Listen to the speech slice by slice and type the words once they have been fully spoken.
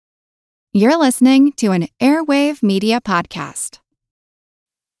You're listening to an Airwave Media Podcast.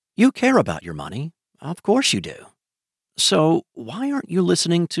 You care about your money. Of course you do. So why aren't you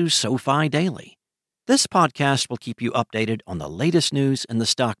listening to SoFi Daily? This podcast will keep you updated on the latest news in the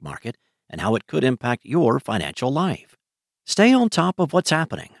stock market and how it could impact your financial life. Stay on top of what's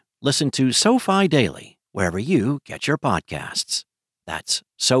happening. Listen to SoFi Daily wherever you get your podcasts. That's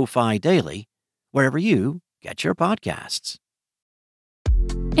SoFi Daily wherever you get your podcasts.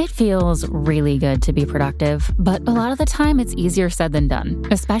 It feels really good to be productive, but a lot of the time it's easier said than done,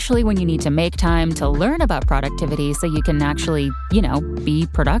 especially when you need to make time to learn about productivity so you can actually, be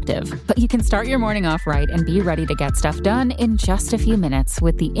productive. But you can start your morning off right and be ready to get stuff done in just a few minutes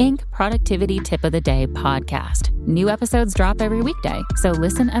with the Inc. Productivity Tip of the Day podcast. New episodes drop every weekday, so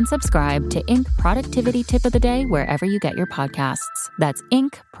listen and subscribe to Inc. Productivity Tip of the Day wherever you get your podcasts. That's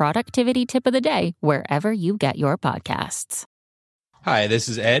Inc. Productivity Tip of the Day wherever you get your podcasts. Hi, this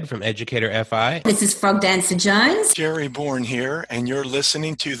is Ed from Educator FI. This is Frogdancer Jones. Jerry Bourne here, and you're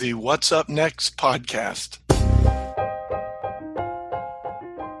listening to the What's Up Next podcast.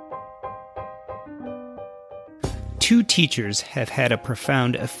 Two teachers have had a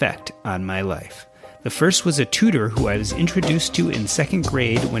profound effect on my life. The first was a tutor who I was introduced to in second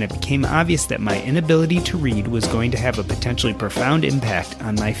grade when it became obvious that my inability to read was going to have a potentially profound impact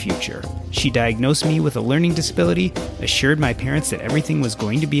on my future. She diagnosed me with a learning disability, assured my parents that everything was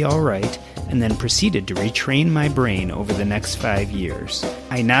going to be all right, and then proceeded to retrain my brain over the next 5 years.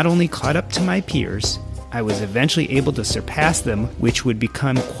 I not only caught up to my peers, I was eventually able to surpass them, which would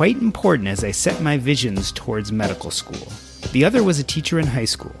become quite important as I set my visions towards medical school. The other was a teacher in high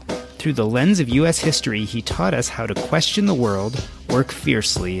school. Through the lens of U.S. history, he taught us how to question the world, work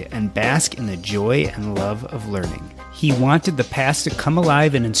fiercely, and bask in the joy and love of learning. He wanted the past to come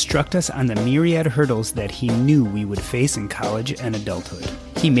alive and instruct us on the myriad hurdles that he knew we would face in college and adulthood.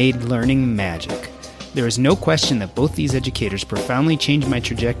 He made learning magic. There is no question that both these educators profoundly changed my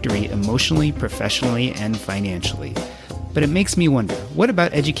trajectory emotionally, professionally, and financially. But it makes me wonder, what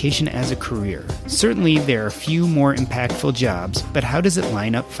about education as a career? Certainly there are few more impactful jobs, but how does it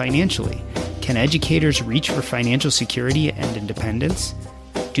line up financially? Can educators reach for financial security and independence?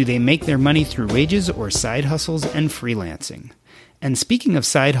 Do they make their money through wages or side hustles and freelancing? And speaking of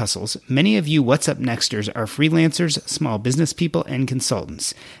side hustles, many of you What's Up Nexters are freelancers, small business people, and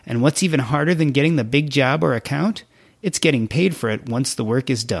consultants. And what's even harder than getting the big job or account? It's getting paid for it once the work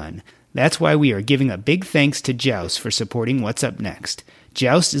is done. That's why we are giving a big thanks to Joust for supporting What's Up Next.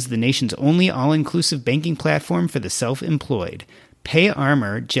 Joust is the nation's only all-inclusive banking platform for the self-employed.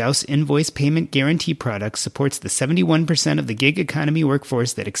 PayArmor, Joust's invoice payment guarantee product, supports the 71% of the gig economy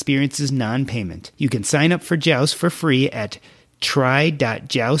workforce that experiences non-payment. You can sign up for Joust for free at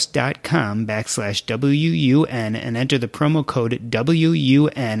try.joust.com/WUN and enter the promo code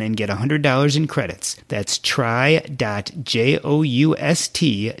WUN and get $100 in credits. That's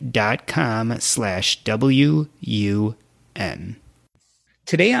try.joust.com/WUN.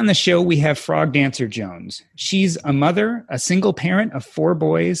 Today on the show, we have Frogdancer Jones. She's a mother, a single parent of 4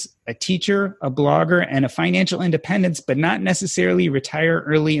 boys, a teacher, a blogger, and a financial independence, but not necessarily retire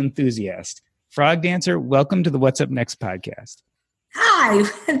early enthusiast. Frogdancer, welcome to the What's Up Next podcast. Hi,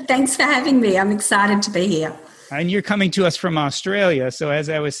 thanks for having me. I'm excited to be here. And you're coming to us from Australia. So as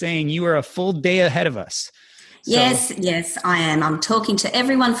I was saying, you are a full day ahead of us. Yes, I am. I'm talking to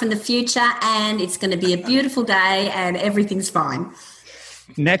everyone from the future, and it's going to be a beautiful day and everything's fine.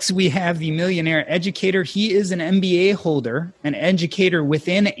 Next, we have the Millionaire Educator. He is an MBA holder, an educator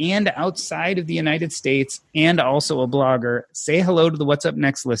within and outside of the United States, and also a blogger. Say hello to the What's Up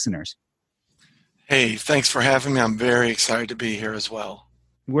Next listeners. Hey, thanks for having me. I'm very excited to be here as well.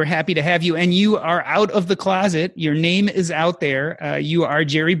 We're happy to have you. And you are out of the closet. Your name is out there. You are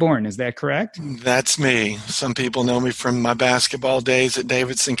Jerry Bourne. Is that correct? That's me. Some people know me from my basketball days at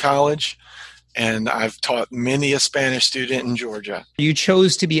Davidson College, and I've taught many a Spanish student in Georgia. You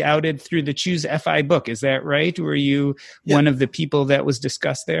chose to be outed through the Choose FI book. Is that right? Were you one of the people that was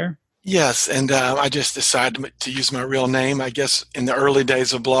discussed there? Yes, and I just decided to use my real name. I guess in the early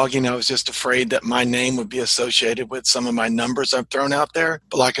days of blogging, I was just afraid that my name would be associated with some of my numbers I've thrown out there.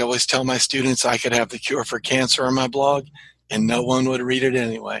 But like I always tell my students, I could have the cure for cancer on my blog, and no one would read it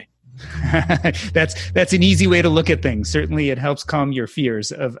anyway. That's an easy way to look at things. Certainly it helps calm your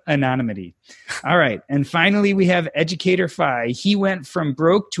fears of anonymity. All right. And finally, we have Educator Fi. He went from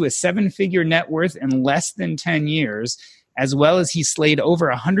broke to a 7-figure net worth in less than 10 years, as well as he slayed over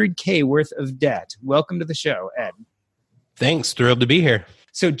 $100K worth of debt. Welcome to the show, Ed. Thanks. Thrilled to be here.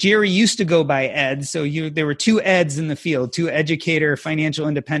 So Jerry used to go by Ed. So there were 2 Eds in the field, 2 educator, financial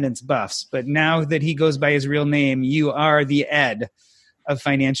independence buffs. But now that he goes by his real name, you are the Ed of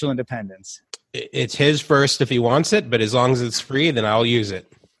financial independence? It's his first if he wants it, but as long as it's free, then I'll use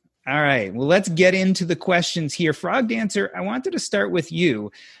it. All right. Well, let's get into the questions here. Frogdancer, I wanted to start with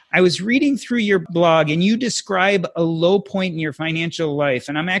you. I was reading through your blog and you describe a low point in your financial life.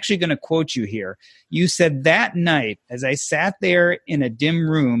 And I'm actually going to quote you here. You said, "That night, as I sat there in a dim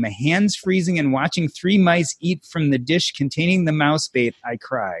room, hands freezing and watching 3 mice eat from the dish containing the mouse bait, I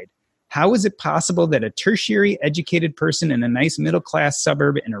cried. How is it possible that a tertiary educated person in a nice middle-class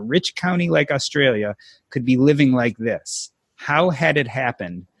suburb in a rich county like Australia could be living like this? How had it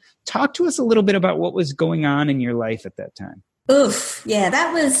happened?" Talk to us a little bit about what was going on in your life at that time. Oof, yeah,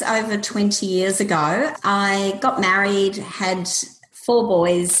 that was over 20 years ago. I got married, had 4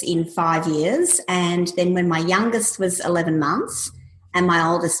 boys in 5 years, and then when my youngest was 11 months and my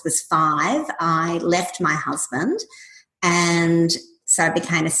oldest was 5, I left my husband, and so I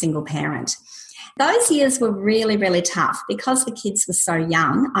became a single parent. Those years were really, really tough because the kids were so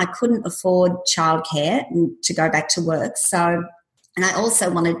young. I couldn't afford childcare to go back to work, and I also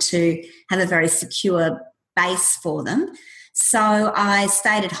wanted to have a very secure base for them. So I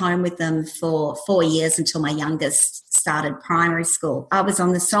stayed at home with them for 4 years until my youngest started primary school. I was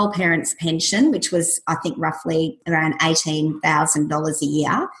on the sole parents pension, which was, I think, roughly around $18,000 a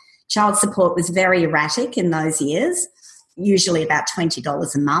year. Child support was very erratic in those years, usually about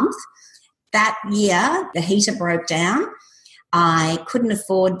 $20 a month. That year, the heater broke down. I couldn't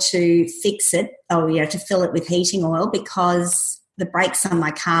afford to fix it to fill it with heating oil because the brakes on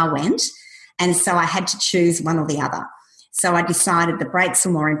my car went, and so I had to choose one or the other. So I decided the brakes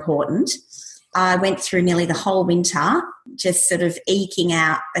were more important. I went through nearly the whole winter just sort of eking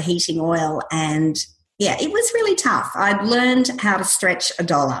out the heating oil, and yeah, it was really tough. I'd learned how to stretch a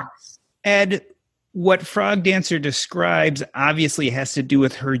dollar. Ed, what Frogdancer describes obviously has to do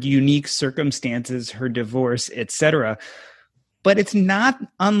with her unique circumstances, her divorce, etc. But it's not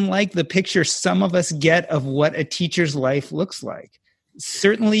unlike the picture some of us get of what a teacher's life looks like.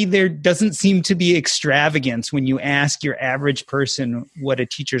 Certainly, there doesn't seem to be extravagance when you ask your average person what a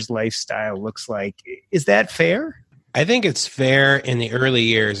teacher's lifestyle looks like. Is that fair? I think it's fair in the early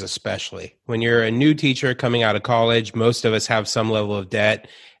years, especially. When you're a new teacher coming out of college, most of us have some level of debt,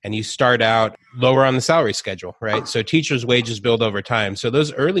 and you start out lower on the salary schedule, right? So teachers' wages build over time. So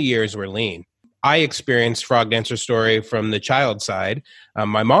those early years were lean. I experienced Frogdancer's story from the child side.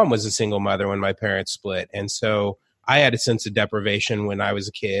 My mom was a single mother when my parents split, and so I had a sense of deprivation when I was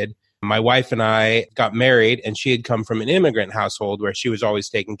a kid. My wife and I got married, and she had come from an immigrant household where she was always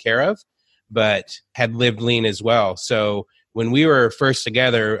taken care of, but had lived lean as well. So when we were first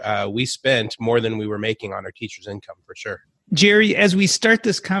together, we spent more than we were making on our teacher's income for sure. Jerry, as we start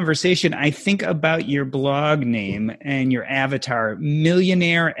this conversation, I think about your blog name and your avatar,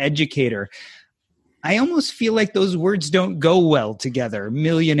 Millionaire, Educator. I almost feel like those words don't go well together,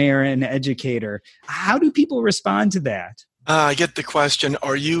 millionaire and educator. How do people respond to that? I get the question,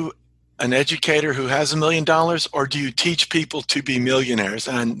 are you an educator who has $1 million, or do you teach people to be millionaires?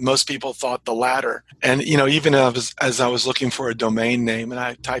 And most people thought the latter. And, even as I was looking for a domain name and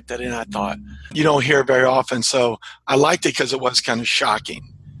I typed that in, I thought, you don't hear it very often. So I liked it because it was kind of shocking,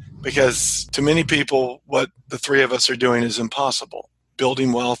 because to many people, what the three of us are doing is impossible,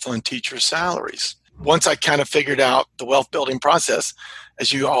 building wealth on teachers' salaries. Once I kind of figured out the wealth building process,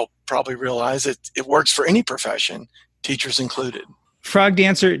 as you all probably realize, it works for any profession, teachers included.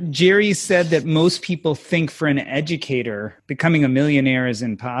 Frogdancer, Jerry said that most people think for an educator, becoming a millionaire is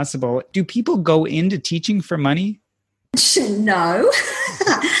impossible. Do people go into teaching for money? No.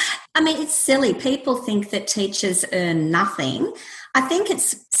 I mean, it's silly. People think that teachers earn nothing. I think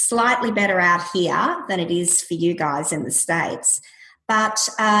it's slightly better out here than it is for you guys in the States. But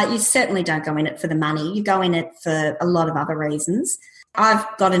you certainly don't go in it for the money. You go in it for a lot of other reasons. I've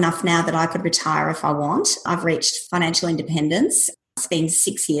got enough now that I could retire if I want. I've reached financial independence. It's been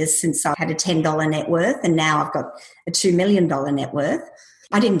 6 years since I had a $10 net worth, and now I've got a $2 million net worth.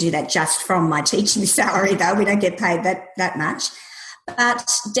 I didn't do that just from my teaching salary, though. We don't get paid that much.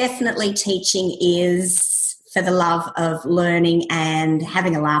 But definitely teaching is for the love of learning and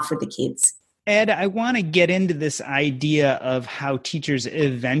having a laugh with the kids. Ed, I want to get into this idea of how teachers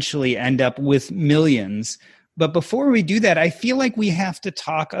eventually end up with millions. But before we do that, I feel like we have to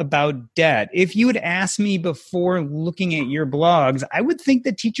talk about debt. If you had asked me before looking at your blogs, I would think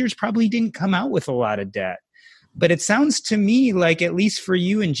that teachers probably didn't come out with a lot of debt. But it sounds to me like, at least for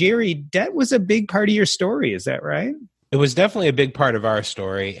you and Jerry, debt was a big part of your story. Is that right? It was definitely a big part of our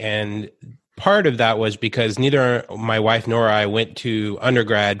story. And part of that was because neither my wife nor I went to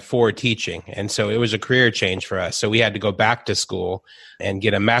undergrad for teaching. And so it was a career change for us. So we had to go back to school and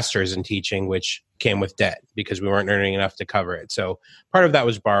get a master's in teaching, which came with debt because we weren't earning enough to cover it. So part of that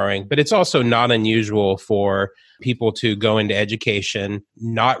was borrowing, but it's also not unusual for people to go into education,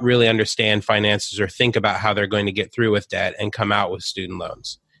 not really understand finances or think about how they're going to get through with debt and come out with student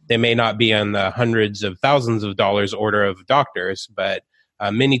loans. They may not be on the hundreds of thousands of dollars order of doctors, but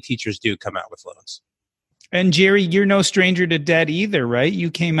many teachers do come out with loans. And Jerry, you're no stranger to debt either, right?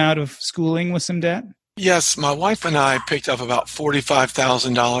 You came out of schooling with some debt? Yes, my wife and I picked up about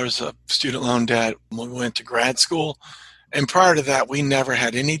 $45,000 of student loan debt when we went to grad school. And prior to that, we never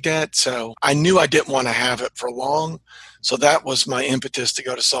had any debt. So I knew I didn't want to have it for long. So that was my impetus to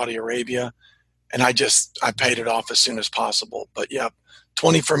go to Saudi Arabia. And I paid it off as soon as possible. But yeah,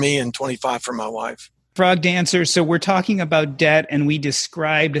 20 for me and 25 for my wife. Frogdancer, so we're talking about debt and we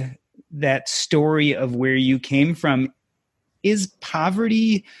described that story of where you came from. Is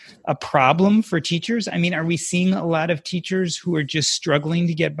poverty a problem for teachers? I mean, are we seeing a lot of teachers who are just struggling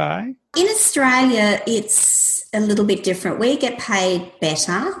to get by? In Australia, it's a little bit different. We get paid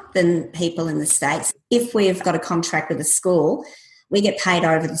better than people in the States. If we've got a contract with a school, we get paid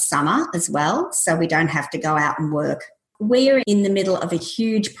over the summer as well, so we don't have to go out and work. We're in the middle of a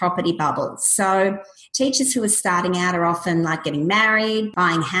huge property bubble. So teachers who are starting out are often like getting married,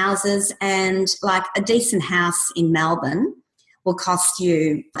 buying houses, and like a decent house in Melbourne will cost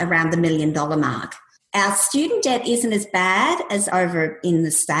you around the $1 million mark. Our student debt isn't as bad as over in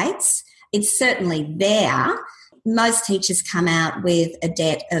the States. It's certainly there. Most teachers come out with a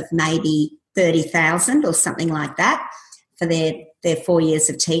debt of maybe $30,000 or something like that for their 4 years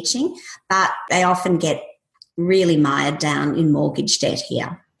of teaching, but they often get really mired down in mortgage debt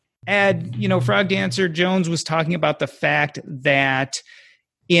here. Ed, Frogdancer Jones was talking about the fact that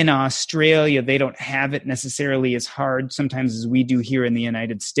in Australia, they don't have it necessarily as hard sometimes as we do here in the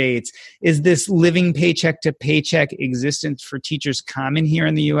United States. Is this living paycheck to paycheck existence for teachers common here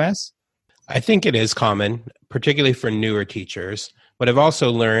in the U.S.? I think it is common, particularly for newer teachers. What I've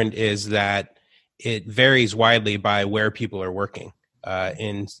also learned is that it varies widely by where people are working.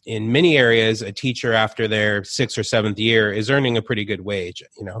 In many areas, a teacher after their 6th or 7th year is earning a pretty good wage.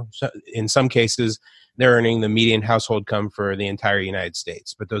 So in some cases, they're earning the median household income for the entire United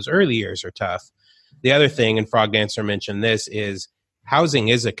States. But those early years are tough. The other thing, and Frogdancer mentioned this, is housing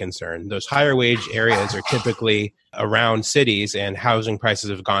is a concern. Those higher wage areas are typically around cities, and housing prices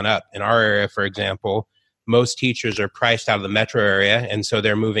have gone up. In our area, for example, most teachers are priced out of the metro area, and so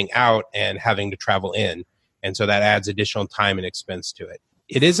they're moving out and having to travel in. And so that adds additional time and expense to it.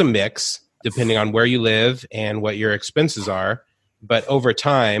 It is a mix, depending on where you live and what your expenses are. But over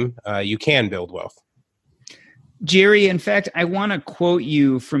time, you can build wealth. Jerry, in fact, I want to quote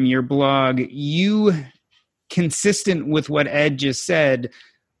you from your blog. You, consistent with what Ed just said,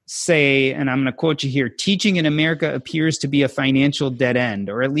 say, and I'm going to quote you here, teaching in America appears to be a financial dead end,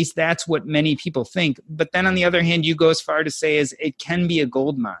 or at least that's what many people think. But then on the other hand, you go as far to say as it can be a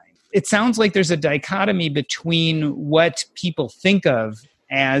gold mine. It sounds like there's a dichotomy between what people think of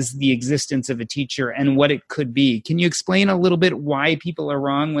as the existence of a teacher and what it could be. Can you explain a little bit why people are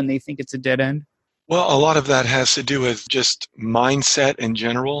wrong when they think it's a dead end? Well, a lot of that has to do with just mindset in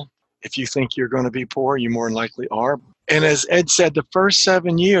general. If you think you're going to be poor, you more than likely are. And as Ed said, the first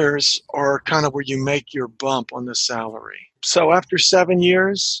 7 years are kind of where you make your bump on the salary. So after 7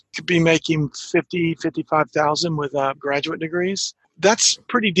 years, you could be making $55,000 with graduate degrees. That's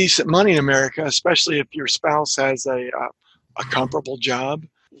pretty decent money in America, especially if your spouse has a comparable job.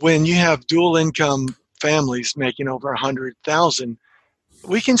 When you have dual income families making over $100,000,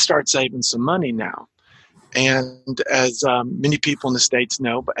 we can start saving some money now. And as many people in the States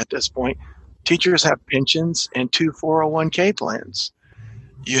know, but at this point, teachers have pensions and 2 401k plans.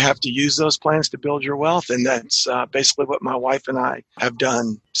 You have to use those plans to build your wealth, and that's basically what my wife and I have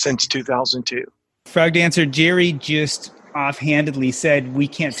done since 2002. Frogdancer, Jerry just offhandedly said we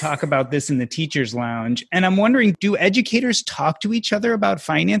can't talk about this in the teacher's lounge. And I'm wondering, do educators talk to each other about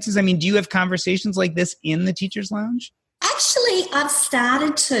finances? I mean, do you have conversations like this in the teacher's lounge? Actually, I've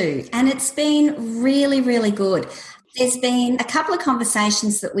started to, and it's been really, really good. There's been a couple of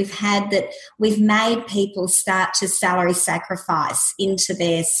conversations that we've had that we've made people start to salary sacrifice into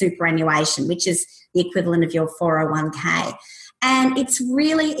their superannuation, which is the equivalent of your 401k. And it's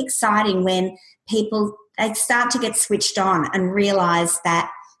really exciting when people, they start to get switched on and realise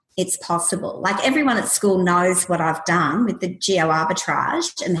that it's possible. Like everyone at school knows what I've done with the geo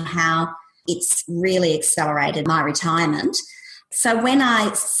arbitrage and how it's really accelerated my retirement. So when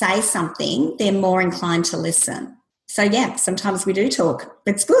I say something, they're more inclined to listen. So yeah, sometimes we do talk.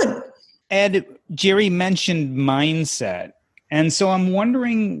 It's good. Ed, Jerry mentioned mindset. And so I'm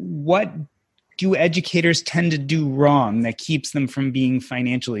wondering, what do educators tend to do wrong that keeps them from being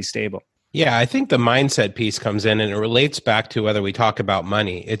financially stable? Yeah, I think the mindset piece comes in and it relates back to whether we talk about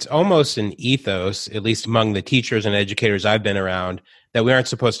money. It's almost an ethos, at least among the teachers and educators I've been around, that we aren't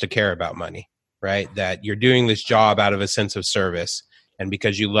supposed to care about money, right? That you're doing this job out of a sense of service and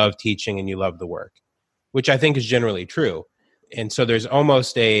because you love teaching and you love the work, which I think is generally true. And so there's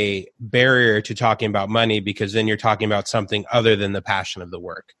almost a barrier to talking about money because then you're talking about something other than the passion of the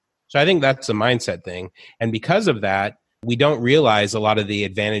work. So I think that's a mindset thing. And because of that, we don't realize a lot of the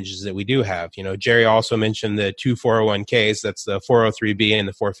advantages that we do have. You know, Jerry also mentioned the two 401ks, that's the 403B and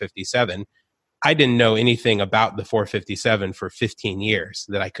the 457. I didn't know anything about the 457 for 15 years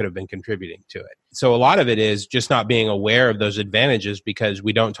that I could have been contributing to it. So a lot of it is just not being aware of those advantages because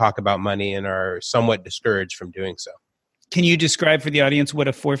we don't talk about money and are somewhat discouraged from doing so. Can you describe for the audience what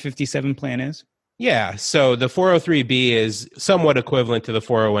a 457 plan is? Yeah, so the 403B is somewhat equivalent to the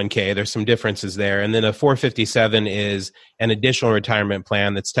 401k. There's some differences there. And then a 457 is an additional retirement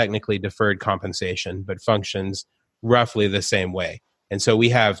plan that's technically deferred compensation, but functions roughly the same way. And so we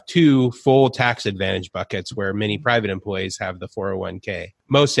have two full tax advantage buckets where many private employees have the 401k.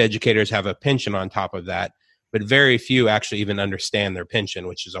 Most educators have a pension on top of that, but very few actually even understand their pension,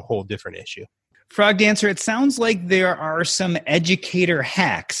 which is a whole different issue. Frogdancer, it sounds like there are some educator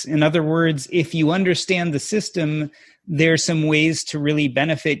hacks. In other words, if you understand the system, there's some ways to really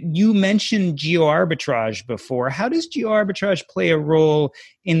benefit. You mentioned geo-arbitrage before. How does geo-arbitrage play a role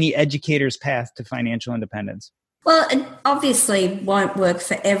in the educator's path to financial independence? Well, it obviously won't work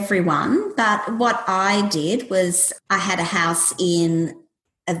for everyone, but what I did was I had a house in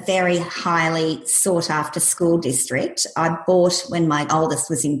a very highly sought-after school district. I bought when my oldest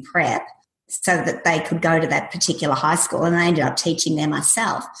was in prep, so that they could go to that particular high school, and I ended up teaching there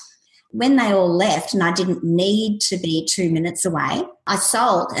myself. When they all left and I didn't need to be 2 minutes away, I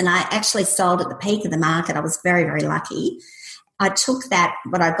sold, and I actually sold at the peak of the market. I was very, very lucky. I took that,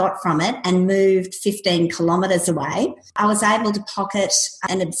 what I got from it, and moved 15 kilometres away. I was able to pocket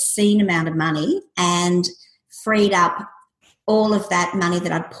an obscene amount of money and freed up all of that money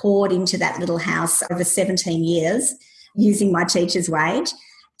that I'd poured into that little house over 17 years using my teacher's wage.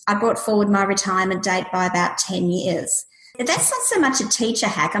 I brought forward my retirement date by about 10 years. That's not so much a teacher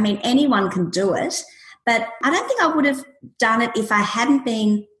hack. I mean, anyone can do it, but I don't think I would have done it if I hadn't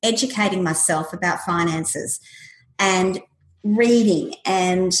been educating myself about finances and reading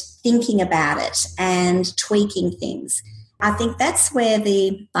and thinking about it and tweaking things. I think that's where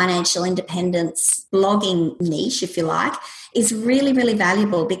the financial independence blogging niche, if you like, is really, really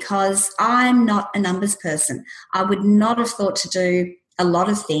valuable because I'm not a numbers person. I would not have thought to do a lot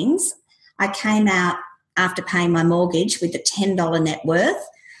of things. I came out after paying my mortgage with a $10 net worth.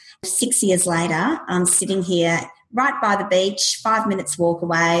 6 years later, I'm sitting here right by the beach, 5 minutes walk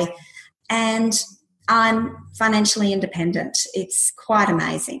away, and I'm financially independent. It's quite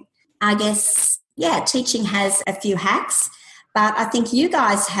amazing. I guess, yeah, teaching has a few hacks, but I think you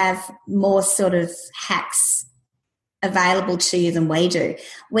guys have more sort of hacks available to you than we do.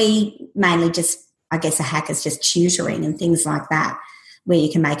 We mainly just, I guess a hack is just tutoring and things like that, where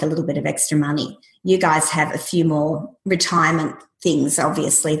you can make a little bit of extra money. You guys have a few more retirement things,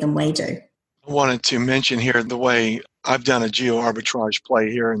 obviously, than we do. I wanted to mention here the way I've done a geo-arbitrage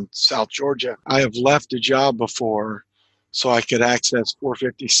play here in South Georgia. I have left a job before so I could access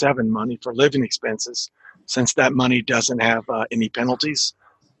 457 money for living expenses, since that money doesn't have any penalties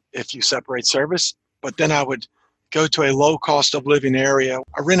if you separate service. But then I would go to a low cost of living area.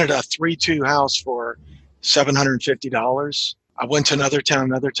 I rented a 3-2 house for $750. I went to another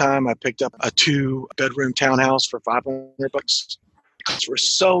time. I picked up a 2-bedroom townhouse for $500 because we're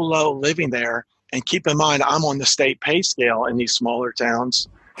so low living there. And keep in mind, I'm on the state pay scale in these smaller towns,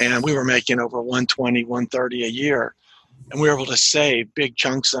 and we were making over $120, $130 a year. And we were able to save big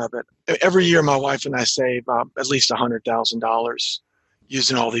chunks of it. Every year, my wife and I save at least $100,000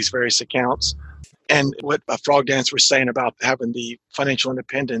 using all these various accounts. And what Frogdancer was saying about having the financial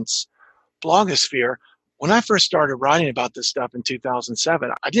independence blogosphere, when I first started writing about this stuff in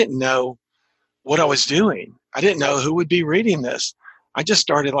 2007, I didn't know what I was doing. I didn't know who would be reading this. I just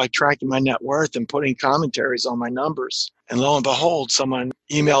started tracking my net worth and putting commentaries on my numbers. And lo and behold, someone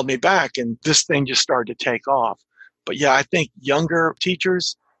emailed me back and this thing just started to take off. But yeah, I think younger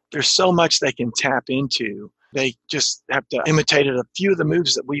teachers, there's so much they can tap into. They just have to imitate a few of the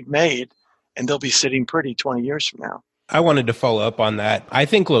moves that we've made, and they'll be sitting pretty 20 years from now. I wanted to follow up on that. I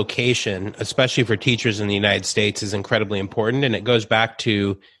think location, especially for teachers in the United States, is incredibly important. And it goes back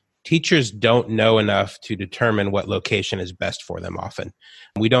to teachers don't know enough to determine what location is best for them often.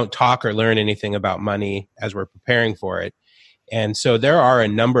 We don't talk or learn anything about money as we're preparing for it. And so there are a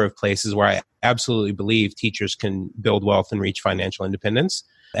number of places where I absolutely believe teachers can build wealth and reach financial independence.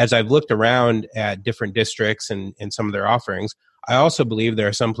 As I've looked around at different districts and some of their offerings, I also believe there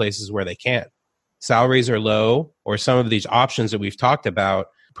are some places where they can't. Salaries are low, or some of these options that we've talked about,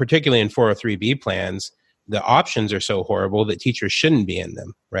 particularly in 403B plans, the options are so horrible that teachers shouldn't be in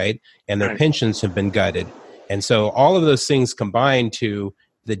them, right? And their pensions have been gutted. And so all of those things combined to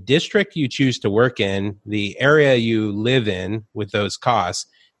the district you choose to work in, the area you live in with those costs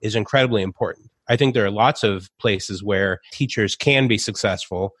is incredibly important. I think there are lots of places where teachers can be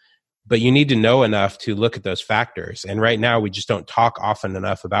successful, but you need to know enough to look at those factors. And right now, we just don't talk often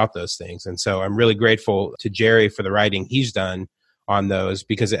enough about those things. And so I'm really grateful to Jerry for the writing he's done on those,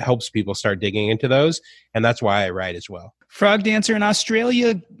 because it helps people start digging into those. And that's why I write as well. Frogdancer, in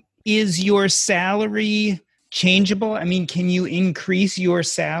Australia, is your salary changeable? I mean, can you increase your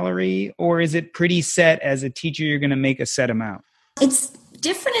salary, or is it pretty set as a teacher, you're going to make a set amount? It's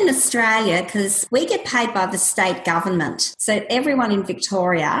different in Australia because we get paid by the state government. So everyone in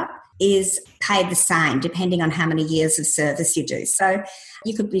Victoria is paid the same depending on how many years of service you do. So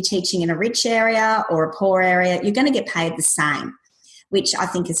you could be teaching in a rich area or a poor area. You're going to get paid the same, which I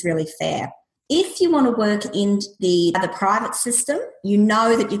think is really fair. If you want to work in the private system, you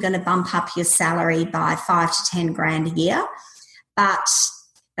know that you're going to bump up your salary by 5 to 10 grand a year, but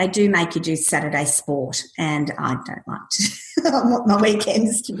they do make you do Saturday sport, and I don't like to. I want my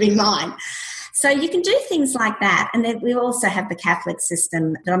weekends to be mine. So you can do things like that. And then we also have the Catholic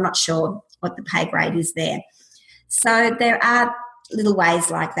system that I'm not sure what the pay grade is there. So there are little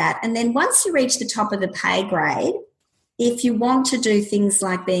ways like that. And then once you reach the top of the pay grade, if you want to do things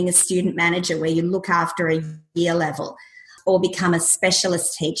like being a student manager where you look after a year level, or become a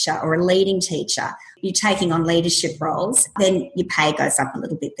specialist teacher or a leading teacher, you're taking on leadership roles, then your pay goes up a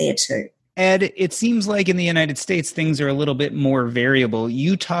little bit there too. Ed, it seems like in the United States, things are a little bit more variable.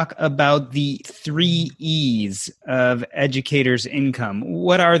 You talk about the 3 E's of educators' income.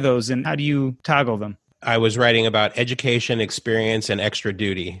 What are those, and how do you toggle them? I was writing about education, experience, and extra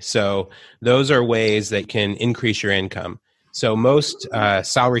duty. So those are ways that can increase your income. So most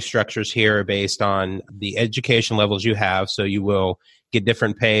salary structures here are based on the education levels you have. So you will get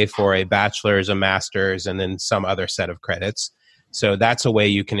different pay for a bachelor's, a master's, and then some other set of credits. So that's a way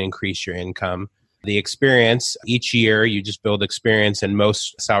you can increase your income. The experience, each year you just build experience, and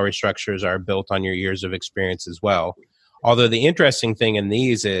most salary structures are built on your years of experience as well. Although the interesting thing in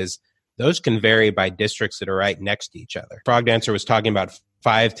these is those can vary by districts that are right next to each other. Frogdancer was talking about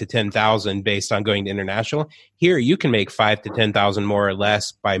 5 to 10,000 based on going to international. Here, you can make 5 to 10,000 more or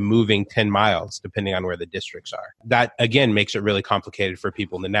less by moving 10 miles, depending on where the districts are. That, again, makes it really complicated for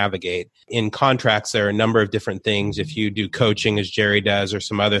people to navigate. In contracts, there are a number of different things. If you do coaching, as Jerry does, or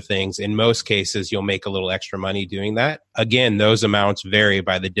some other things, in most cases, you'll make a little extra money doing that. Again, those amounts vary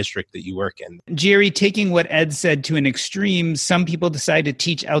by the district that you work in. Jerry, taking what Ed said to an extreme, some people decide to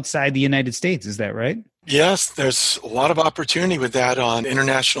teach outside the United States. Is that right? Yes, there's a lot of opportunity with that on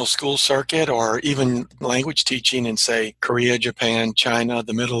international school circuit, or even language teaching in, say, Korea, Japan, China,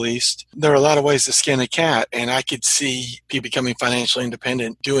 the Middle East. There are a lot of ways to skin a cat, and I could see people becoming financially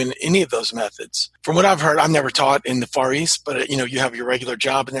independent doing any of those methods. From what I've heard, I've never taught in the Far East, but you have your regular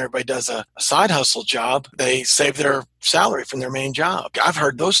job and everybody does a side hustle job. They save their salary from their main job. I've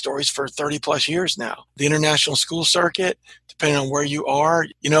heard those stories for 30 plus years now. The international school circuit, depending on where you are,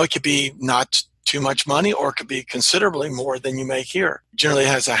 it could be not too much money, or it could be considerably more than you make here. Generally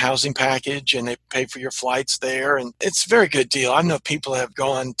has a housing package, and they pay for your flights there, and it's a very good deal. I know people have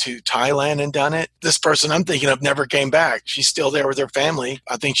gone to Thailand and done it. This person I'm thinking of never came back. She's still there with her family.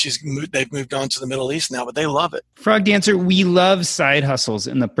 I think they've moved on to the Middle East now, but they love it. Frogdancer, we love side hustles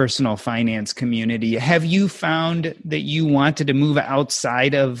in the personal finance community. Have you found that you wanted to move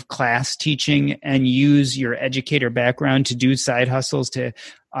outside of class teaching and use your educator background to do side hustles to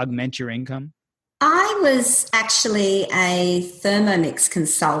augment your income? I was actually a Thermomix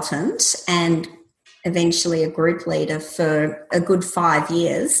consultant and eventually a group leader for a good 5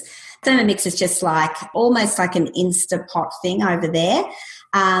 years. Thermomix is just almost like an Instapot thing over there.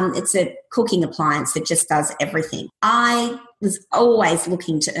 It's a cooking appliance that just does everything. I was always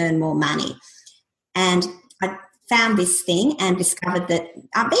looking to earn more money, and I found this thing and discovered that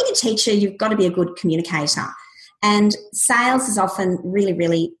being a teacher, you've got to be a good communicator, and sales is often really,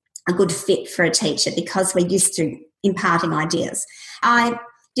 really a good fit for a teacher because we're used to imparting ideas. I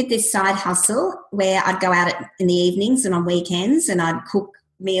did this side hustle where I'd go out in the evenings and on weekends, and I'd cook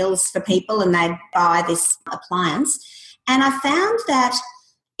meals for people and they'd buy this appliance. And I found that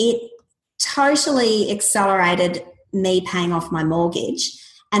it totally accelerated me paying off my mortgage.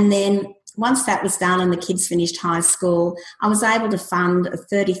 And then once that was done and the kids finished high school, I was able to fund a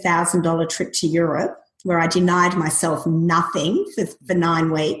 $30,000 trip to Europe, where I denied myself nothing for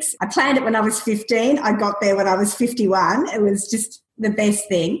 9 weeks. I planned it when I was 15. I got there when I was 51. It was just the best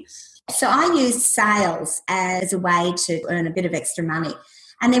thing. So I used sales as a way to earn a bit of extra money.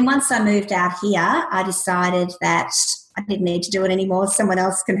 And then once I moved out here, I decided that I didn't need to do it anymore. Someone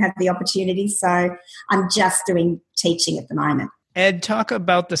else can have the opportunity. So I'm just doing teaching at the moment. Ed, talk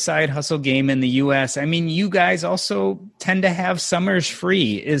about the side hustle game in the U.S. I mean, you guys also tend to have summers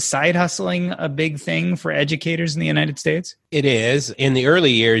free. Is side hustling a big thing for educators in the United States? It is. In the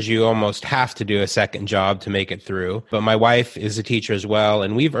early years, you almost have to do a second job to make it through. But my wife is a teacher as well,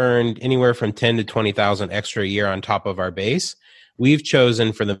 and we've earned anywhere from $10,000 to $20,000 extra a year on top of our base. We've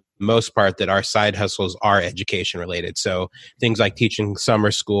chosen for the most part that our side hustles are education related. So things like teaching summer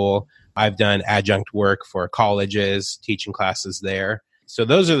school. I've done adjunct work for colleges, teaching classes there. So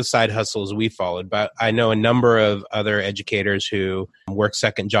those are the side hustles we followed. But I know a number of other educators who work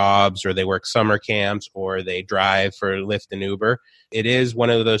second jobs, or they work summer camps, or they drive for Lyft and Uber. It is one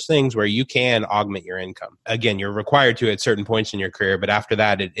of those things where you can augment your income. Again, you're required to at certain points in your career, but after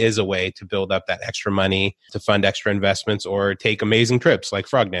that, it is a way to build up that extra money to fund extra investments or take amazing trips like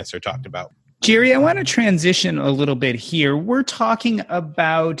Frogdancer talked about. Jerry, I want to transition a little bit here. We're talking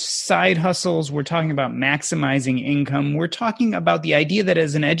about side hustles. We're talking about maximizing income. We're talking about the idea that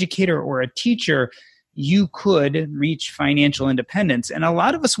as an educator or a teacher, you could reach financial independence. And a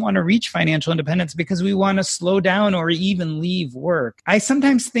lot of us want to reach financial independence because we want to slow down or even leave work. I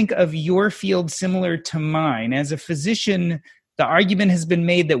sometimes think of your field similar to mine. As a physician, the argument has been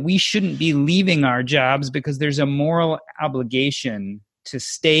made that we shouldn't be leaving our jobs because there's a moral obligation to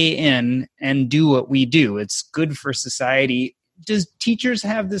stay in and do what we do. It's good for society. Does teachers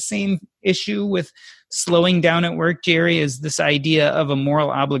have the same issue with slowing down at work, Jerry? Is this idea of a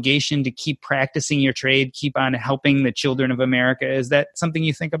moral obligation to keep practicing your trade, keep on helping the children of America? Is that something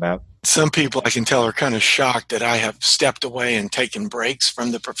you think about? Some people, I can tell, are kind of shocked that I have stepped away and taken breaks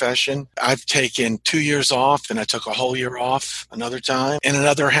from the profession. I've taken 2 years off, and I took a whole year off another time, and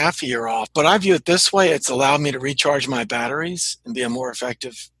another half a year off. But I view it this way. It's allowed me to recharge my batteries and be a more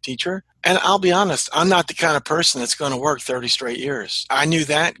effective teacher. And I'll be honest, I'm not the kind of person that's going to work 30 straight years. I knew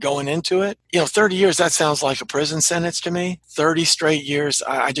that going into it. 30 years, that sounds like a prison sentence to me. 30 straight years,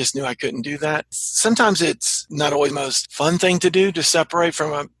 I just knew I couldn't do that. Sometimes it's not always the most fun thing to do, to separate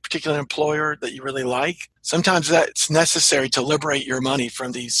from a particular employer that you really like. Sometimes that's necessary to liberate your money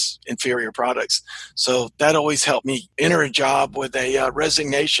from these inferior products. So that always helped me enter a job with a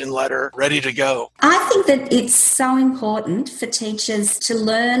resignation letter ready to go. I think that it's so important for teachers to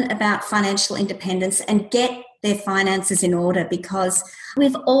learn about financial independence and get their finances in order, because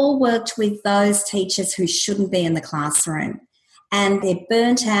we've all worked with those teachers who shouldn't be in the classroom, and they're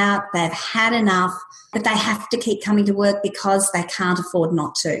burnt out, they've had enough, but they have to keep coming to work because they can't afford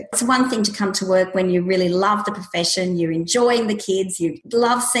not to. It's one thing to come to work when you really love the profession, you're enjoying the kids, you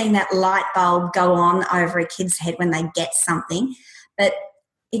love seeing that light bulb go on over a kid's head when they get something, but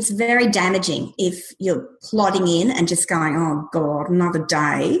it's very damaging if you're plodding in and just going, oh God, another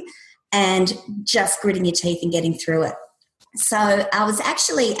day, and just gritting your teeth and getting through it. So I was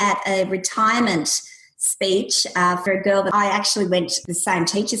actually at a retirement speech for a girl that I actually went to the same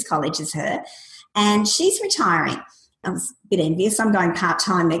teachers college as her, and she's retiring. I was a bit envious. I'm going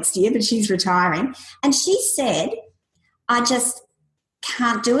part-time next year, but she's retiring. And she said, I just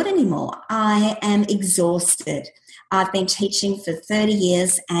can't do it anymore. I am exhausted. I've been teaching for 30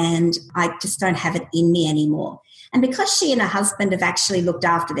 years and I just don't have it in me anymore. And because she and her husband have actually looked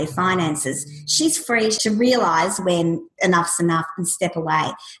after their finances, she's free to realise when enough's enough and step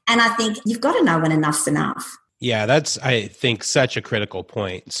away. And I think you've got to know when enough's enough. Yeah, that's, I think, such a critical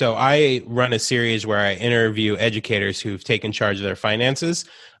point. So I run a series where I interview educators who've taken charge of their finances.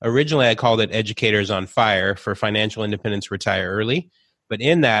 Originally, I called it Educators on Fire for Financial Independence Retire Early. But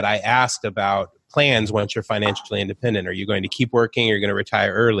in that, I asked about plans once you're financially independent. Are you going to keep working? Or are you going to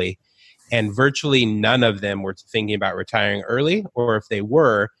retire early? And virtually none of them were thinking about retiring early, or if they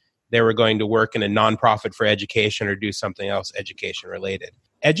were going to work in a nonprofit for education or do something else education related.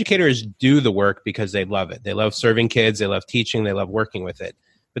 Educators do the work because they love it. They love serving kids, they love teaching, they love working with it.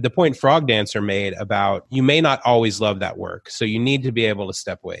 But the point Frogdancer made about you may not always love that work, so you need to be able to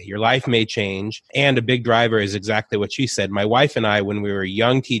step away. Your life may change, and a big driver is exactly what she said. My wife and I, when we were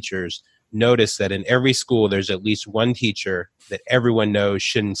young teachers, noticed that in every school there's at least one teacher that everyone knows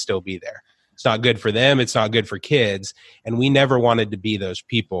shouldn't still be there. It's not good for them, it's not good for kids, and we never wanted to be those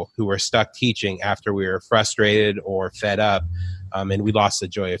people who were stuck teaching after we were frustrated or fed up. and we lost the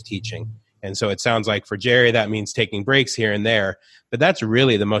joy of teaching. And so it sounds like for Jerry, that means taking breaks here and there. But that's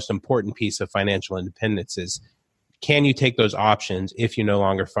really the most important piece of financial independence is, can you take those options if you no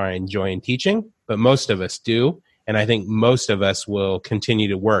longer find joy in teaching? But most of us do. And I think most of us will continue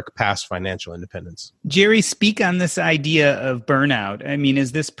to work past financial independence. Jerry, speak on this idea of burnout. I mean,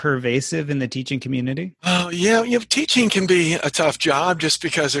 is this pervasive in the teaching community? Oh, yeah. Teaching can be a tough job just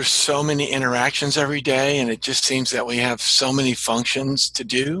because there's so many interactions every day, and it just seems that we have so many functions to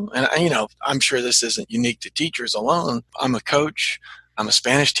do. And, I'm sure this isn't unique to teachers alone. I'm a coach. I'm a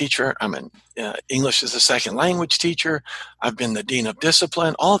Spanish teacher. I'm an English as a second language teacher. I've been the dean of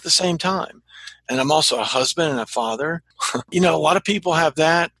discipline all at the same time. And I'm also a husband and a father. A lot of people have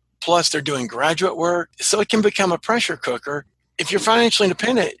that. Plus, they're doing graduate work. So it can become a pressure cooker. If you're financially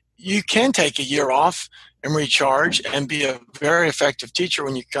independent, you can take a year off and recharge and be a very effective teacher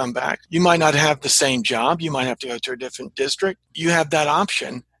when you come back. You might not have the same job. You might have to go to a different district. You have that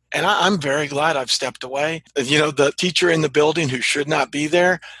option. And I'm very glad I've stepped away. The teacher in the building who should not be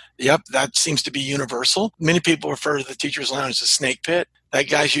there, yep, that seems to be universal. Many people refer to the teacher's lounge as a snake pit. That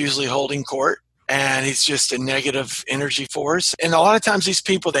guy's usually holding court, and he's just a negative energy force. And a lot of times these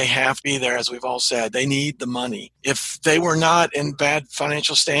people, they have to be there, as we've all said. They need the money. If they were not in bad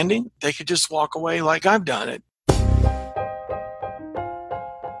financial standing, they could just walk away like I've done it.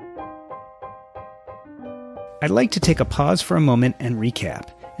 I'd like to take a pause for a moment and recap.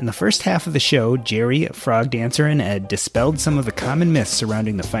 In the first half of the show, Jerry, Frogdancer, and Ed dispelled some of the common myths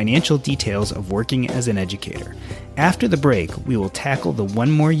surrounding the financial details of working as an educator. After the break, we will tackle the one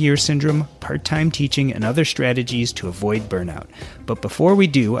more year syndrome, part-time teaching, and other strategies to avoid burnout. But before we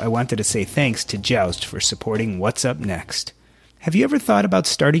do, I wanted to say thanks to Joust for supporting What's Up Next. Have you ever thought about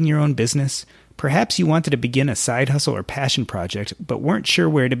starting your own business? Perhaps you wanted to begin a side hustle or passion project, but weren't sure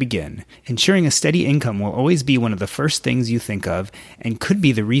where to begin. Ensuring a steady income will always be one of the first things you think of, and could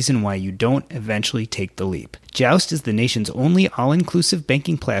be the reason why you don't eventually take the leap. Joust is the nation's only all-inclusive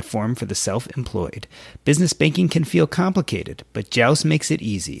banking platform for the self-employed. Business banking can feel complicated, but Joust makes it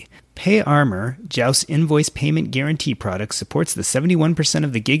easy. PayArmor, Joust's invoice payment guarantee product, supports the 71%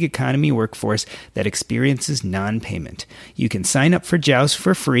 of the gig economy workforce that experiences non-payment. You can sign up for Joust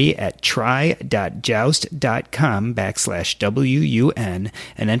for free at try.joust.com/WUN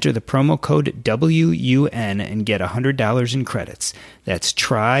and enter the promo code WUN and get $100 in credits. That's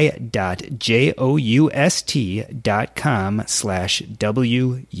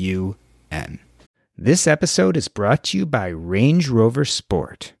try.joust.com/WUN. This episode is brought to you by Range Rover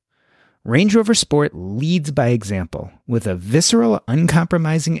Sport. Range Rover Sport leads by example. With a visceral,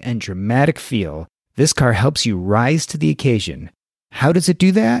 uncompromising, and dramatic feel, this car helps you rise to the occasion. How does it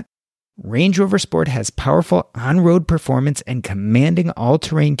do that? Range Rover Sport has powerful on-road performance and commanding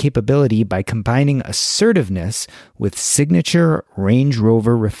all-terrain capability by combining assertiveness with signature Range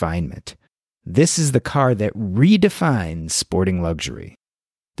Rover refinement. This is the car that redefines sporting luxury.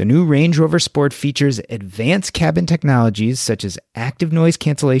 The new Range Rover Sport features advanced cabin technologies such as active noise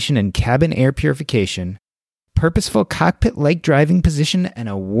cancellation and cabin air purification, purposeful cockpit-like driving position, and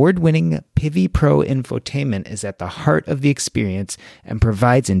award-winning Pivi Pro infotainment is at the heart of the experience and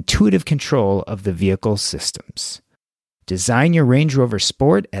provides intuitive control of the vehicle systems. Design your Range Rover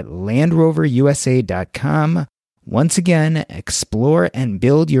Sport at LandRoverUSA.com. Once again, explore and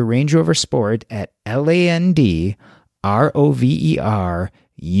build your Range Rover Sport at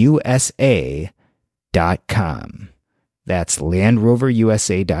LandRoverUSA.com. That's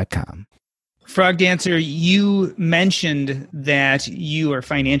LandRoverUSA.com. Frogdancer, you mentioned that you are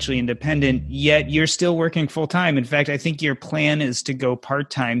financially independent, yet you're still working full-time. In fact, I think your plan is to go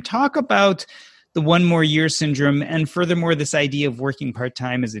part-time. Talk about the one more year syndrome and furthermore, this idea of working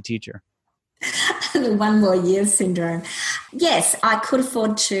part-time as a teacher. The one more year syndrome. Yes, I could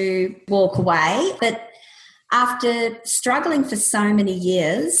afford to walk away, but after struggling for so many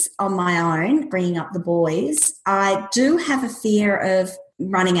years on my own, bringing up the boys, I do have a fear of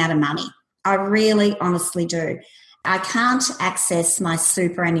running out of money. I really honestly do. I can't access my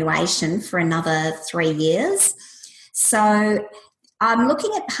superannuation for another 3 years. So I'm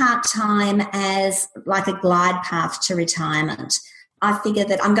looking at part-time as like a glide path to retirement. I figure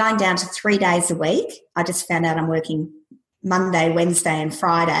that I'm going down to 3 days a week. I just found out I'm working Monday, Wednesday, and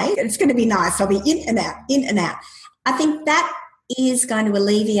Friday. It's going to be nice. I'll be in and out, in and out. I think that is going to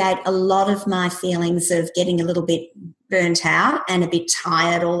alleviate a lot of my feelings of getting a little bit burnt out and a bit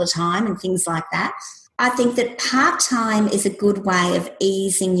tired all the time and things like that. I think that part-time is a good way of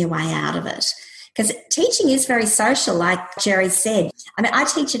easing your way out of it, because teaching is very social, like Jerry said. I mean, I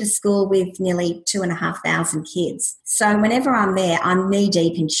teach at a school with nearly 2,500 kids. So whenever I'm there, I'm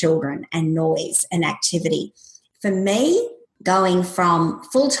knee-deep in children and noise and activity. For me, going from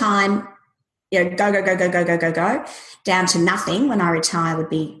full-time, go, down to nothing when I retire would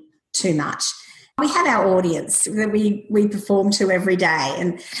be too much. We have our audience that we perform to every day,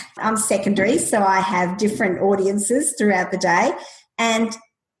 and I'm secondary, so I have different audiences throughout the day, and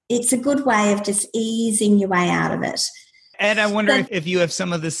it's a good way of just easing your way out of it. Ed, I wonder if you have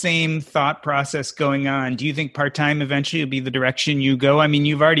some of the same thought process going on. Do you think part-time eventually will be the direction you go? I mean,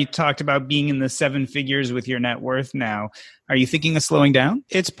 you've already talked about being in the 7 figures with your net worth now. Are you thinking of slowing down?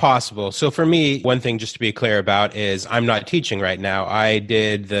 It's possible. So for me, one thing just to be clear about is I'm not teaching right now. I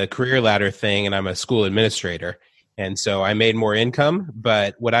did the career ladder thing and I'm a school administrator. And so I made more income.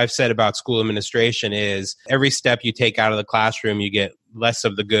 But what I've said about school administration is every step you take out of the classroom, you get less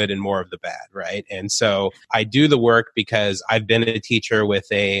of the good and more of the bad, right? And so I do the work because I've been a teacher with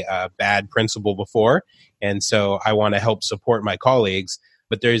a bad principal before. And so I want to help support my colleagues.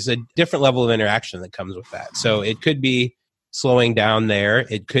 But there's a different level of interaction that comes with that. So it could be slowing down there.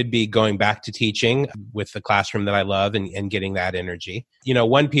 It could be going back to teaching with the classroom that I love and getting that energy. You know,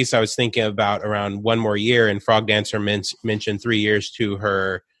 one piece I was thinking about around one more year, and Frogdancer mentioned 3 years to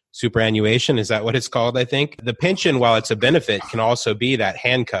her superannuation. Is that what it's called? I think the pension, while it's a benefit, can also be that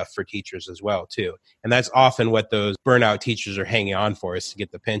handcuff for teachers as well, too. And that's often what those burnout teachers are hanging on for, is to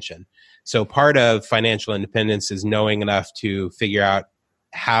get the pension. So part of financial independence is knowing enough to figure out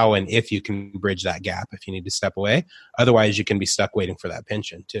how and if you can bridge that gap if you need to step away. Otherwise, you can be stuck waiting for that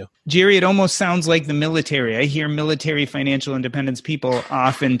pension too. Jerry, it almost sounds like the military. I hear military financial independence people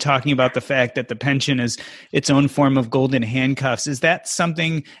often talking about the fact that the pension is its own form of golden handcuffs. Is that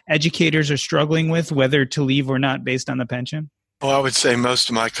something educators are struggling with, whether to leave or not based on the pension? Well, I would say most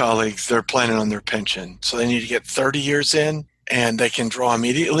of my colleagues, they're planning on their pension. So they need to get 30 years in and they can draw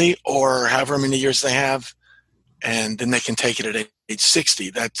immediately, or however many years they have, and then they can take it at age 60.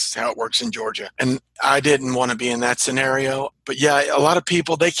 That's how it works in Georgia. And I didn't want to be in that scenario. But yeah, a lot of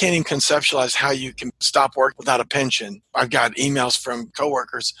people, they can't even conceptualize how you can stop work without a pension. I've got emails from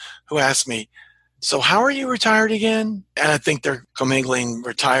coworkers who ask me, so how are you retired again? And I think they're commingling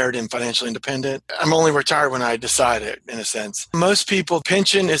retired and financially independent. I'm only retired when I decide it, in a sense. Most people,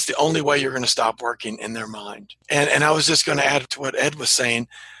 pension is the only way you're going to stop working in their mind. And I was just going to add to what Ed was saying.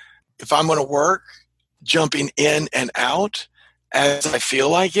 If I'm going to work, jumping in and out as I feel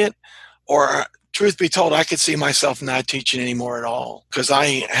like it, or truth be told, I could see myself not teaching anymore at all because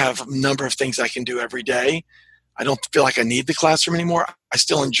I have a number of things I can do every day. I don't feel like I need the classroom anymore. I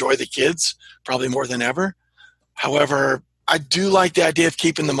still enjoy the kids probably more than ever. However, I do like the idea of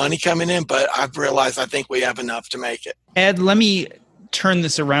keeping the money coming in, but I've realized I think we have enough to make it. Ed, let me turn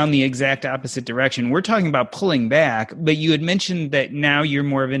this around the exact opposite direction. We're talking about pulling back, but you had mentioned that now you're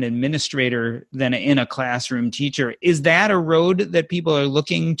more of an administrator than in a classroom teacher. Is that a road that people are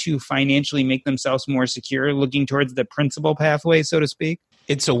looking to financially make themselves more secure, looking towards the principal pathway, so to speak?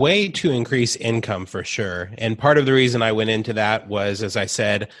 It's a way to increase income for sure. And part of the reason I went into that was, as I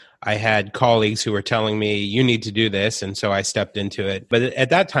said, I had colleagues who were telling me, you need to do this. And so I stepped into it. But at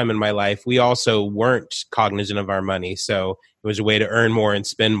that time in my life, we also weren't cognizant of our money. So it was a way to earn more and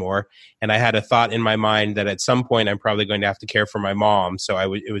spend more. And I had a thought in my mind that at some point I'm probably going to have to care for my mom. So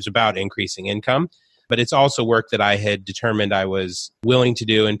it was about increasing income. But it's also work that I had determined I was willing to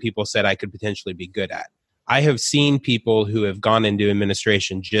do and people said I could potentially be good at. I have seen people who have gone into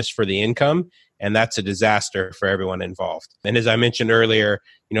administration just for the income, and that's a disaster for everyone involved. And as I mentioned earlier,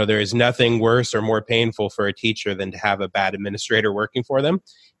 there is nothing worse or more painful for a teacher than to have a bad administrator working for them.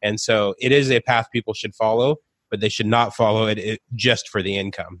 And so it is a path people should follow, but they should not follow it just for the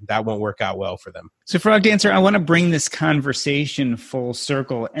income. That won't work out well for them. So Frogdancer, I want to bring this conversation full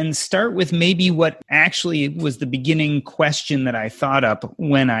circle and start with maybe what actually was the beginning question that I thought up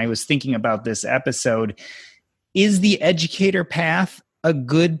when I was thinking about this episode. Is the educator path a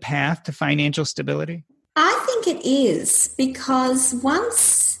good path to financial stability? I think it is, because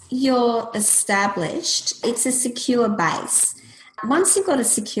once you're established, it's a secure base. Once you've got a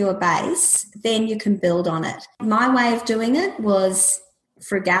secure base, then you can build on it. My way of doing it was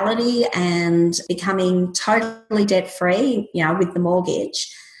frugality and becoming totally debt-free, with the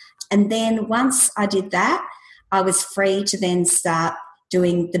mortgage. And then once I did that, I was free to then start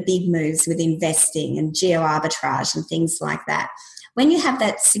doing the big moves with investing and geo-arbitrage and things like that. When you have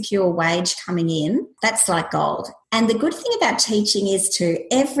that secure wage coming in, that's like gold. And the good thing about teaching is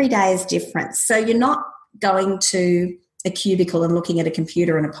every day is different. So you're not going to a cubicle and looking at a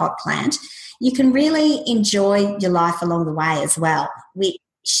computer and a pot plant. You can really enjoy your life along the way as well, which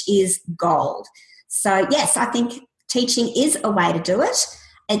is gold. So yes, I think teaching is a way to do it.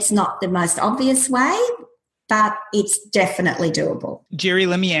 It's not the most obvious way, but it's definitely doable. Jerry,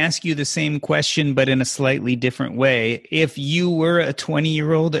 let me ask you the same question, but in a slightly different way. If you were a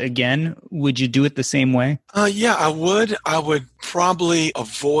 20-year-old again, would you do it the same way? Yeah, I would. I would probably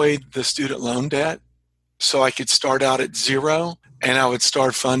avoid the student loan debt so I could start out at zero, and I would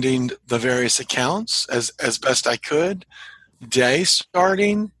start funding the various accounts as best I could. Day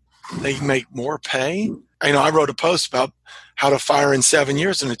starting, they make more pay. I wrote a post about how to fire in 7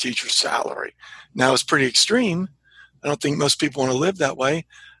 years in a teacher's salary. Now, it's pretty extreme. I don't think most people want to live that way.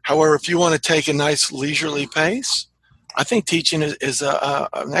 However, if you want to take a nice leisurely pace, I think teaching is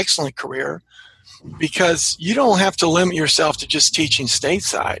an excellent career, because you don't have to limit yourself to just teaching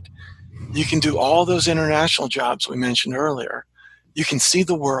stateside. You can do all those international jobs we mentioned earlier. You can see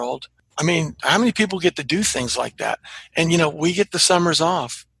the world. I mean, how many people get to do things like that? And, we get the summers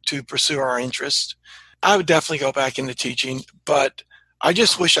off to pursue our interests. I would definitely go back into teaching, but I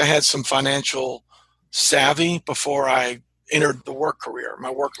just wish I had some financial savvy before I entered the work career, my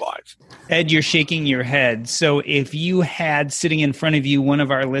work life. Ed, you're shaking your head. So if you had sitting in front of you one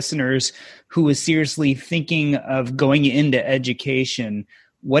of our listeners who was seriously thinking of going into education,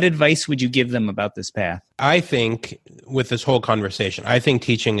 what advice would you give them about this path? I think with this whole conversation, I think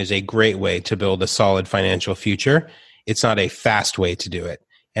teaching is a great way to build a solid financial future. It's not a fast way to do it.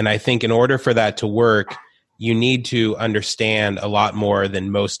 And I think in order for that to work, you need to understand a lot more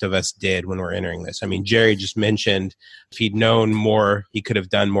than most of us did when we're entering this. I mean, Jerry just mentioned if he'd known more, he could have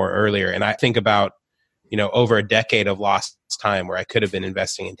done more earlier. And I think about, over a decade of lost time where I could have been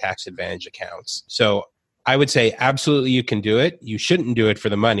investing in tax advantage accounts. So I would say absolutely you can do it. You shouldn't do it for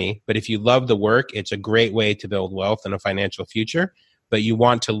the money, but if you love the work, it's a great way to build wealth and a financial future. But you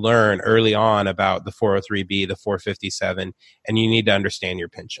want to learn early on about the 403B, the 457, and you need to understand your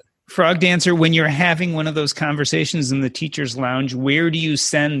pension. Frogdancer, when you're having one of those conversations in the teacher's lounge, where do you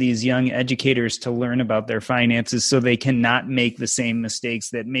send these young educators to learn about their finances so they cannot make the same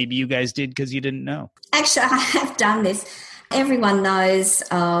mistakes that maybe you guys did because you didn't know? Actually, I have done this. Everyone knows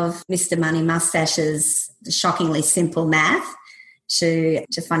of Mr. Money Mustache's Shockingly Simple Math to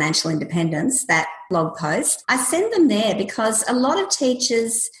financial independence, that blog post. I send them there because a lot of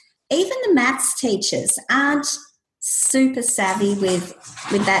teachers, even the maths teachers, aren't super savvy with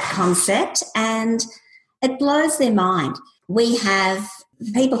that concept, and it blows their mind. We have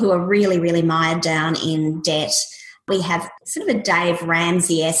people who are really, really mired down in debt. We have sort of a Dave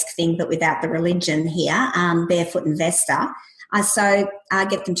Ramsey-esque thing, but without the religion here, Barefoot Investor. So I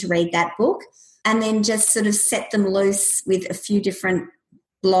get them to read that book and then just sort of set them loose with a few different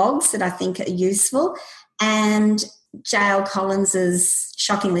blogs that I think are useful. And J.L. Collins's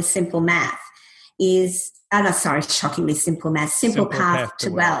Shockingly Simple Math is, Shockingly Simple Math, Simple Path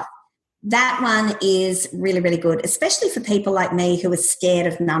to Wealth. That one is really, really good, especially for people like me who are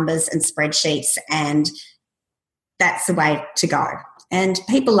scared of numbers and spreadsheets, and that's the way to go. And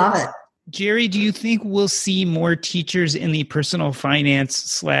people love it. Jerry, do you think we'll see more teachers in the personal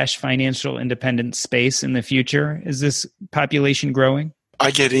finance / financial independence space in the future? Is this population growing?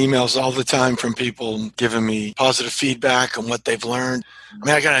 I get emails all the time from people giving me positive feedback on what they've learned. I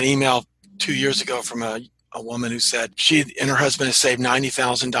mean, I got an email 2 years ago from a woman who said she and her husband had saved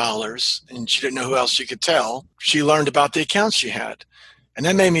 $90,000 and she didn't know who else she could tell. She learned about the accounts she had. And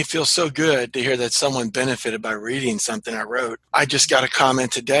that made me feel so good to hear that someone benefited by reading something I wrote. I just got a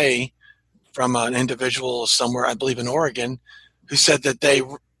comment today from an individual somewhere, I believe in Oregon, who said that they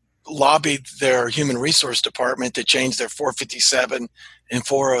lobbied their human resource department to change their 457 and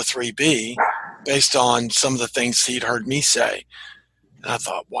 403B based on some of the things he'd heard me say. And I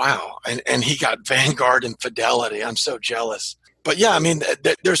thought, wow. And he got Vanguard and Fidelity. I'm so jealous. But yeah, I mean,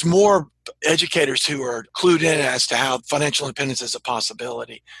 there's more educators who are clued in as to how financial independence is a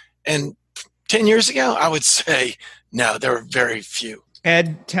possibility. And 10 years ago, I would say, no, there were very few.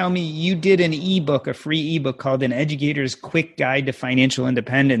 Ed, tell me, you did an ebook, a free ebook called An Educator's Quick Guide to Financial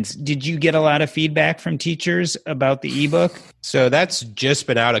Independence. Did you get a lot of feedback from teachers about the ebook? So that's just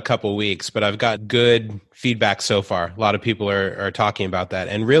been out a couple weeks, but I've got good feedback so far. A lot of people are talking about that.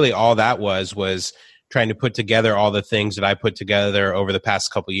 And really all that was trying to put together all the things that I put together over the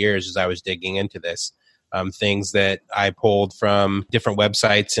past couple of years as I was digging into this. Things that I pulled from different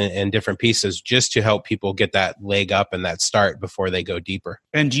websites and different pieces just to help people get that leg up and that start before they go deeper.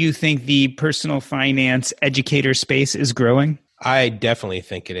 And do you think the personal finance educator space is growing? I definitely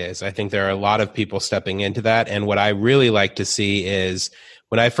think it is. I think there are a lot of people stepping into that. And what I really like to see is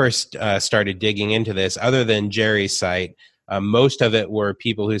when I first started digging into this, other than Jerry's site, Most of it were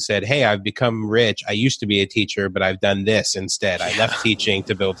people who said, hey, I've become rich. I used to be a teacher, but I've done this instead. I left teaching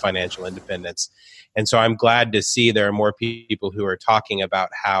to build financial independence. And so I'm glad to see there are more people who are talking about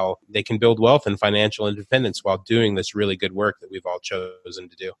how they can build wealth and financial independence while doing this really good work that we've all chosen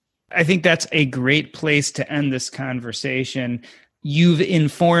to do. I think that's a great place to end this conversation. You've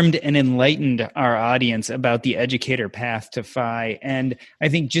informed and enlightened our audience about the educator path to FI. And I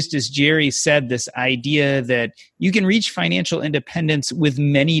think just as Jerry said, this idea that you can reach financial independence with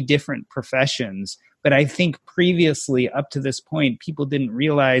many different professions. But I think previously, up to this point, people didn't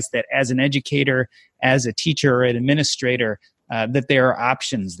realize that as an educator, as a teacher or an administrator, that there are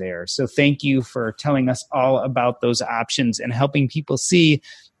options there. So thank you for telling us all about those options and helping people see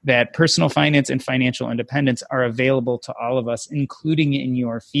that personal finance and financial independence are available to all of us, including in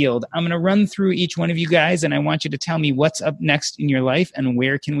your field. I'm going to run through each one of you guys, and I want you to tell me what's up next in your life and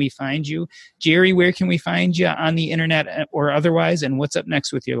where can we find you. Jerry, where can we find you on the internet or otherwise, and what's up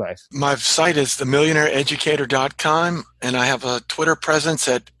next with your life? My site is themillionaireeducator.com, and I have a Twitter presence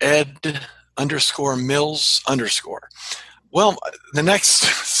at ed_mills_. Well, the next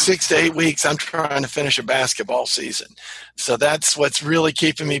 6 to 8 weeks, I'm trying to finish a basketball season. So that's what's really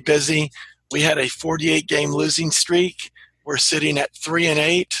keeping me busy. We had a 48-game losing streak. We're sitting at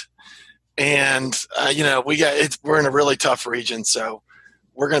 3-8. And, we're in a really tough region. So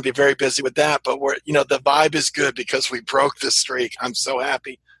we're going to be very busy with that. But the vibe is good because we broke the streak. I'm so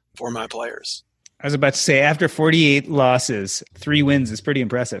happy for my players. I was about to say, after 48 losses, 3 wins is pretty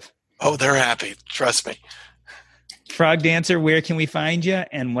impressive. Oh, they're happy. Trust me. Frogdancer, where can we find you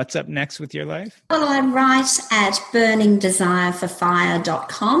and what's up next with your life? Well, I write at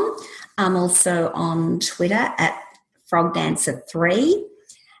burningdesireforfire.com. I'm also on Twitter at Frogdancer3.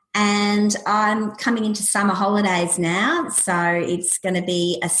 And I'm coming into summer holidays now. So it's going to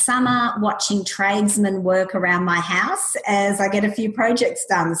be a summer watching tradesmen work around my house as I get a few projects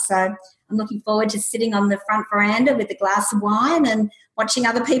done. So I'm looking forward to sitting on the front veranda with a glass of wine and watching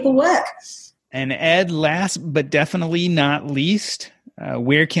other people work. And Ed, last but definitely not least,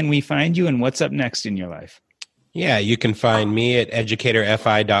 where can we find you and what's up next in your life? Yeah, you can find me at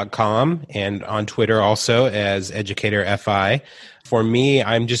educatorfi.com and on Twitter also as educatorfi. For me,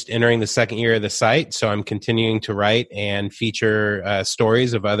 I'm just entering the second year of the site, so I'm continuing to write and feature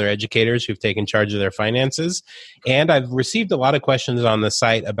stories of other educators who've taken charge of their finances. And I've received a lot of questions on the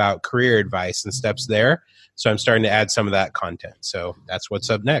site about career advice and steps there, so I'm starting to add some of that content. So that's what's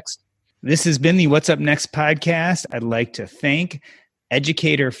up next. This has been the What's Up Next podcast. I'd like to thank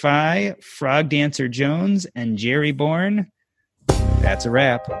Educator Fi, Frogdancer Jones, and Jerry Bourne. That's a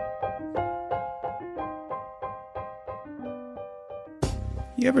wrap.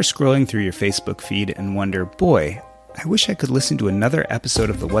 You ever scrolling through your Facebook feed and wonder, boy, I wish I could listen to another episode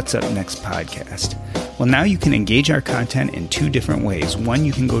of the What's Up Next podcast? Well, now you can engage our content in 2 different ways. One,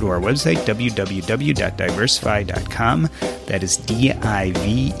 you can go to our website, www.diversefy.com. That is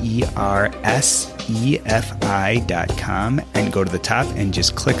diversefy.com, and go to the top and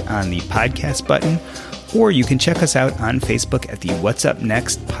just click on the podcast button. Or you can check us out on Facebook at the What's Up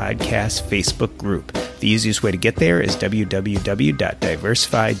Next podcast Facebook group. The easiest way to get there is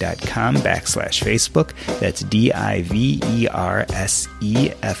www.diversefy.com/Facebook. That's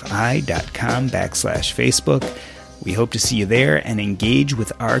diversefy.com/Facebook. We hope to see you there and engage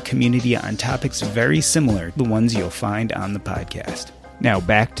with our community on topics very similar to the ones you'll find on the podcast. Now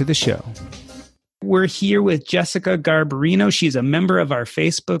back to the show. We're here with Jessica Garbarino. She's a member of our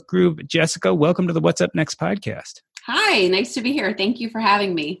Facebook group. Jessica, welcome to the What's Up Next podcast. Hi, nice to be here. Thank you for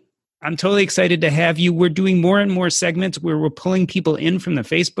having me. I'm totally excited to have you. We're doing more and more segments where we're pulling people in from the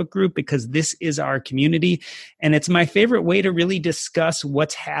Facebook group because this is our community. And it's my favorite way to really discuss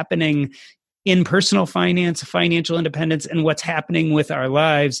what's happening in personal finance, financial independence, and what's happening with our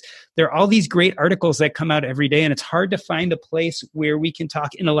lives. There are all these great articles that come out every day, and it's hard to find a place where we can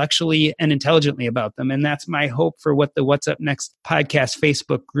talk intellectually and intelligently about them. And that's my hope for what the What's Up Next podcast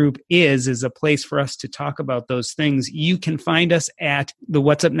Facebook group is a place for us to talk about those things. You can find us at the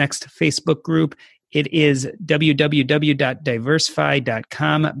What's Up Next Facebook group. It is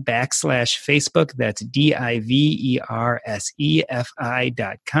www.diversefy.com/Facebook. That's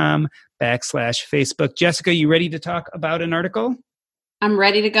diversefy.com/Facebook. Jessica, you ready to talk about an article? I'm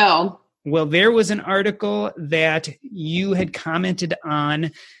ready to go. Well, there was an article that you had commented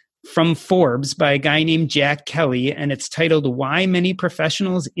on from Forbes by a guy named Jack Kelly, and it's titled, Why Many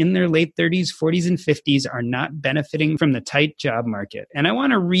Professionals in Their Late 30s, 40s, and 50s Are Not Benefiting from the Tight Job Market. And I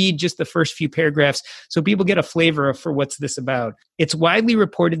want to read just the first few paragraphs so people get a flavor for what's this about. It's widely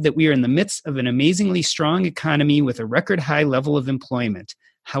reported that we are in the midst of an amazingly strong economy with a record high level of employment.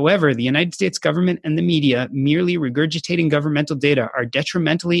 However, the United States government and the media merely regurgitating governmental data are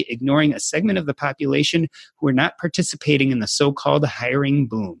detrimentally ignoring a segment of the population who are not participating in the so-called hiring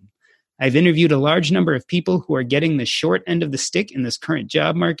boom. I've interviewed a large number of people who are getting the short end of the stick in this current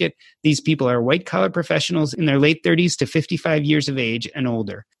job market. These people are white-collar professionals in their late 30s to 55 years of age and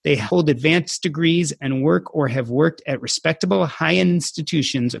older. They hold advanced degrees and work or have worked at respectable high-end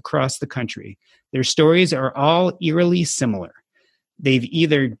institutions across the country. Their stories are all eerily similar. They've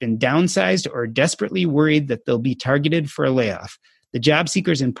either been downsized or desperately worried that they'll be targeted for a layoff. The job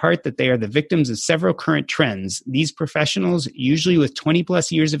seekers impart that they are the victims of several current trends. These professionals, usually with 20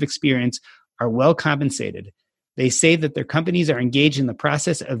 plus years of experience, are well compensated. They say that their companies are engaged in the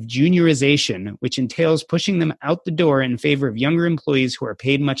process of juniorization, which entails pushing them out the door in favor of younger employees who are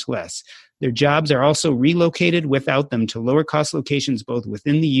paid much less. Their jobs are also relocated without them to lower cost locations both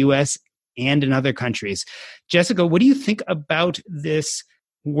within the U.S. and in other countries. Jessica, what do you think about this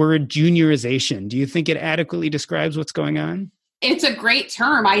word juniorization? Do you think it adequately describes what's going on? It's a great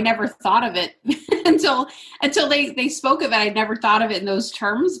term. I never thought of it until they spoke of it. I'd never thought of it in those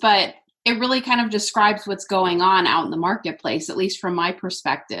terms, but it really kind of describes what's going on out in the marketplace, at least from my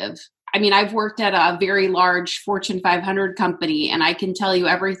perspective. I mean, I've worked at a very large Fortune 500 company, and I can tell you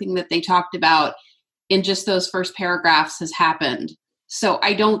everything that they talked about in just those first paragraphs has happened. So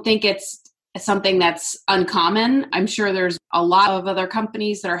I don't think it's something that's uncommon. I'm sure there's a lot of other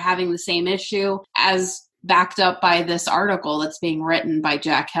companies that are having the same issue, as backed up by this article that's being written by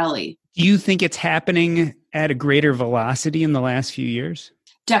Jack Kelly. Do you think it's happening at a greater velocity in the last few years?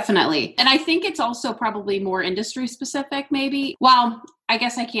 Definitely. And I think it's also probably more industry specific, maybe. Well, I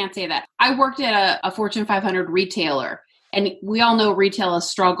guess I can't say that. I worked at a Fortune 500 retailer, and we all know retail has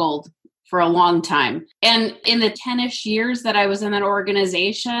struggled for a long time. And in the 10-ish years that I was in that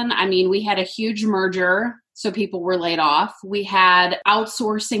organization, I mean, we had a huge merger, so people were laid off. We had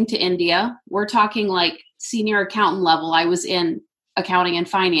outsourcing to India. We're talking like senior accountant level. I was in accounting and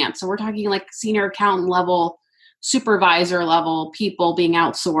finance. So we're talking like senior accountant level, supervisor level people being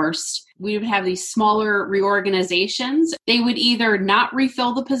outsourced. We would have these smaller reorganizations. They would either not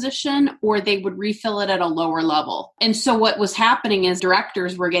refill the position or they would refill it at a lower level. And so what was happening is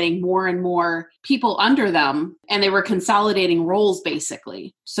directors were getting more and more people under them, and they were consolidating roles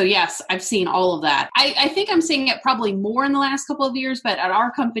basically. So yes, I've seen all of that. I think I'm seeing it probably more in the last couple of years, but at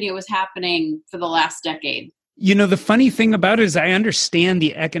our company, it was happening for the last decade. You know, the funny thing about it is I understand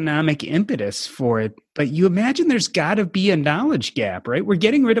the economic impetus for it, but you imagine there's got to be a knowledge gap, right? We're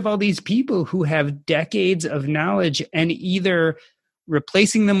getting rid of all these people who have decades of knowledge and either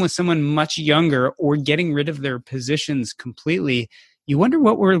replacing them with someone much younger or getting rid of their positions completely. You wonder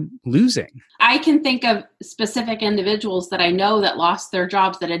what we're losing. I can think of specific individuals that I know that lost their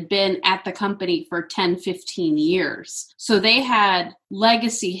jobs that had been at the company for 10, 15 years. So they had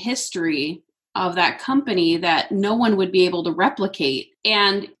legacy history of that company that no one would be able to replicate.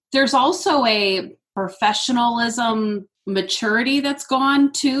 And there's also a professionalism maturity that's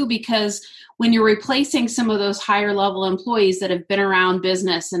gone too, because when you're replacing some of those higher level employees that have been around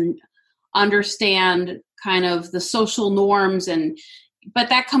business and understand kind of the social norms, but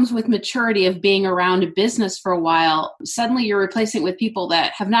that comes with maturity of being around a business for a while. Suddenly you're replacing it with people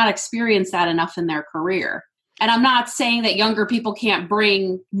that have not experienced that enough in their career. And I'm not saying that younger people can't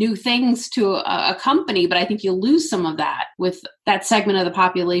bring new things to a company, but I think you lose some of that with that segment of the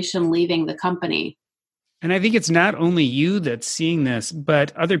population leaving the company. And I think it's not only you that's seeing this,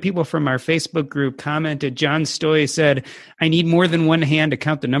 but other people from our Facebook group commented. John Stoy said, I need more than one hand to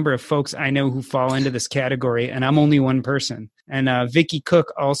count the number of folks I know who fall into this category, and I'm only one person. And Vicky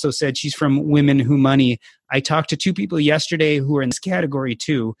Cook also said she's from Women Who Money. I talked to two people yesterday who are in this category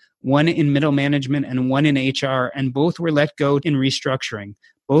too, one in middle management and one in HR, and both were let go in restructuring.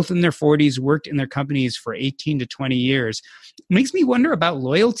 Both in their 40s, worked in their companies for 18 to 20 years. It makes me wonder about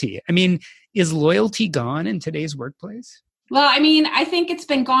loyalty. I mean, is loyalty gone in today's workplace? Well, I mean, I think it's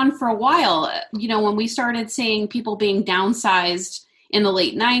been gone for a while. You know, when we started seeing people being downsized in the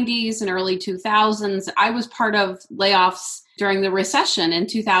late 90s and early 2000s, I was part of layoffs during the recession in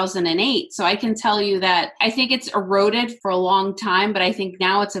 2008. So I can tell you that I think it's eroded for a long time, but I think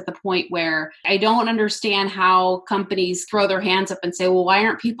now it's at the point where I don't understand how companies throw their hands up and say, well, why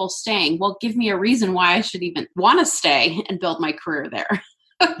aren't people staying? Well, give me a reason why I should even want to stay and build my career there.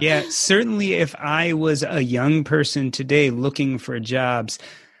 Yeah, certainly if I was a young person today looking for jobs,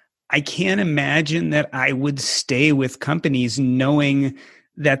 I can't imagine that I would stay with companies knowing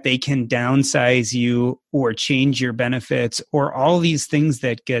that they can downsize you or change your benefits or all these things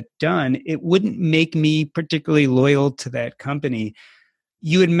that get done. It wouldn't make me particularly loyal to that company.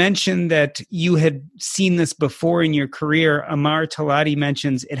 You had mentioned that you had seen this before in your career. Amar Talati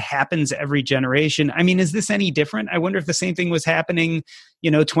mentions it happens every generation. I mean, is this any different? I wonder if the same thing was happening,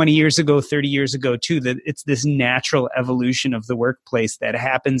 20 years ago, 30 years ago too, that it's this natural evolution of the workplace that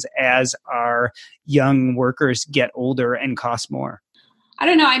happens as our young workers get older and cost more. I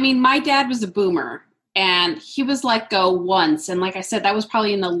don't know. I mean, my dad was a boomer and he was let go once. And like I said, that was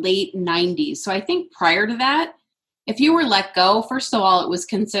probably in the late 90s. So I think prior to that, if you were let go, first of all, it was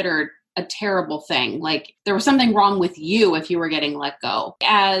considered a terrible thing. Like there was something wrong with you if you were getting let go.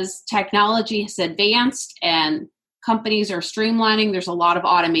 As technology has advanced and companies are streamlining, there's a lot of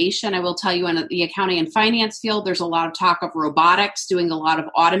automation. I will tell you in the accounting and finance field, there's a lot of talk of robotics doing a lot of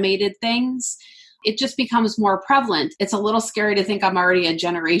automated things. It just becomes more prevalent. It's a little scary to think I'm already a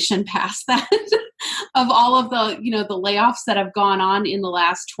generation past that of all of the, the layoffs that have gone on in the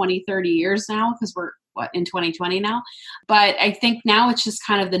last 20, 30 years now, because we're in 2020 now. But I think now it's just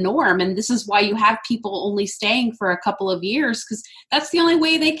kind of the norm. And this is why you have people only staying for a couple of years, because that's the only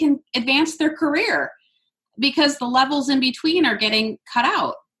way they can advance their career, because the levels in between are getting cut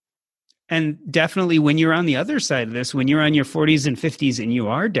out. And definitely when you're on the other side of this, when you're on your 40s and 50s and you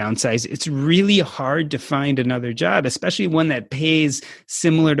are downsized, it's really hard to find another job, especially one that pays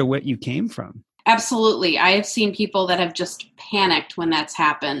similar to what you came from. Absolutely. I have seen people that have just panicked when that's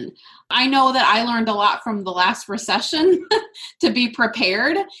happened. I know that I learned a lot from the last recession to be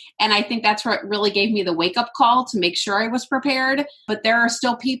prepared. And I think that's what really gave me the wake-up call to make sure I was prepared. But there are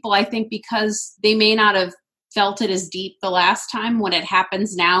still people, I think, because they may not have felt it as deep the last time. When it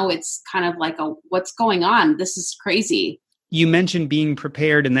happens now, it's kind of like what's going on? This is crazy. You mentioned being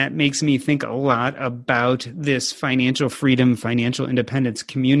prepared, and that makes me think a lot about this financial freedom, financial independence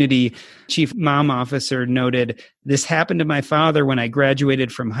community. Chief Mom Officer noted, "This happened to my father when I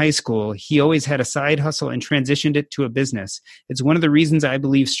graduated from high school. He always had a side hustle and transitioned it to a business. It's one of the reasons I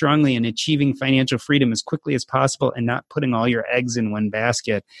believe strongly in achieving financial freedom as quickly as possible and not putting all your eggs in one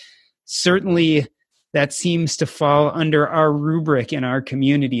basket." Certainly, that seems to fall under our rubric in our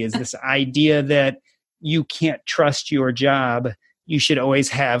community, is this idea that you can't trust your job. You should always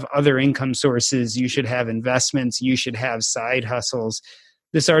have other income sources. You should have investments. You should have side hustles.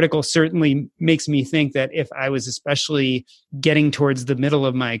 This article certainly makes me think that if I was especially getting towards the middle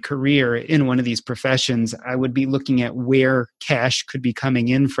of my career in one of these professions, I would be looking at where cash could be coming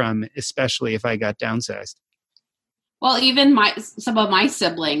in from, especially if I got downsized. Well, even some of my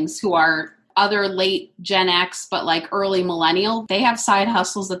siblings who are other late Gen X, but like early millennial, they have side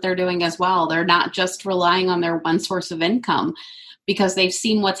hustles that they're doing as well. They're not just relying on their one source of income, because they've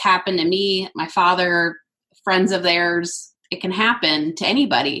seen what's happened to me, my father, friends of theirs. It can happen to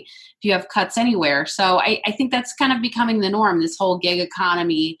anybody if you have cuts anywhere. So I think that's kind of becoming the norm, this whole gig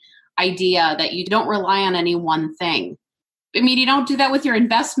economy idea that you don't rely on any one thing. I mean, you don't do that with your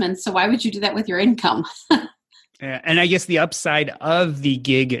investments, so why would you do that with your income? And I guess the upside of the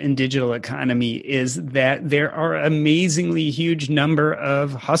gig and digital economy is that there are amazingly huge number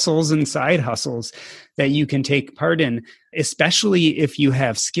of hustles and side hustles that you can take part in, especially if you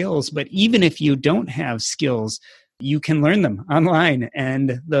have skills. But even if you don't have skills, you can learn them online.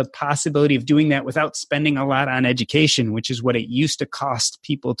 And the possibility of doing that without spending a lot on education, which is what it used to cost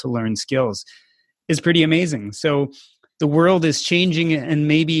people to learn skills, is pretty amazing. So the world is changing, and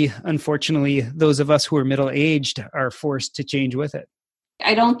maybe, unfortunately, those of us who are middle-aged are forced to change with it.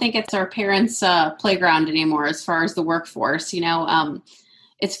 I don't think it's our parents' playground anymore as far as the workforce.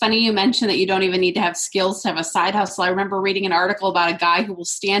 It's funny you mentioned that you don't even need to have skills to have a side hustle. I remember reading an article about a guy who will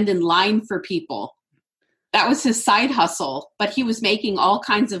stand in line for people. That was his side hustle, but he was making all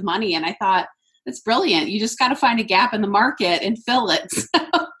kinds of money. And I thought, that's brilliant. You just got to find a gap in the market and fill it.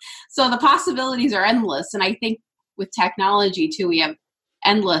 So the possibilities are endless. And I think with technology too, we have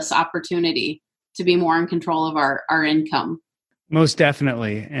endless opportunity to be more in control of our income. Most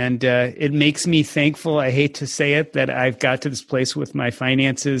definitely. And it makes me thankful, I hate to say it, that I've got to this place with my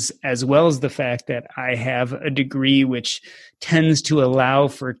finances, as well as the fact that I have a degree which tends to allow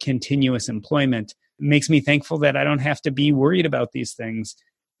for continuous employment. It makes me thankful that I don't have to be worried about these things,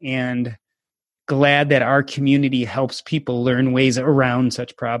 and glad that our community helps people learn ways around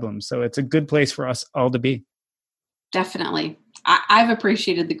such problems. So it's a good place for us all to be. Definitely. I've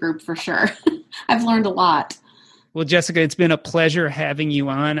appreciated the group for sure. I've learned a lot. Well, Jessica, it's been a pleasure having you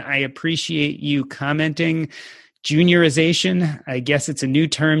on. I appreciate you commenting. Juniorization, I guess it's a new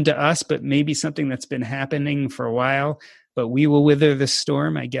term to us, but maybe something that's been happening for a while. But we will weather the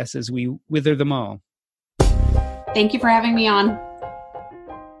storm, I guess, as we wither them all. Thank you for having me on.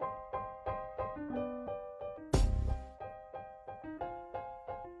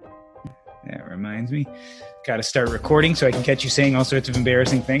 That reminds me. Got to start recording so I can catch you saying all sorts of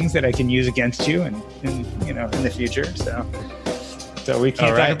embarrassing things that I can use against you and in the future. So we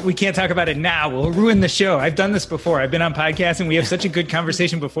can't talk about it now. We'll ruin the show. I've done this before. I've been on podcasts and we have such a good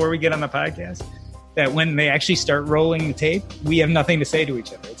conversation before we get on the podcast that when they actually start rolling the tape, we have nothing to say to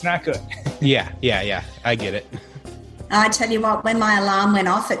each other. It's not good. Yeah. I get it. I tell you what, when my alarm went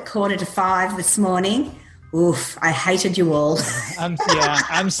off at 4:45 this morning, oof, I hated you all.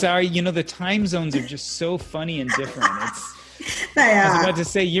 I'm sorry. The time zones are just so funny and different. They are. I was about to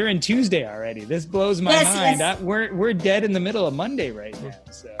say, you're in Tuesday already. This blows my mind. Yes. We're dead in the middle of Monday right now.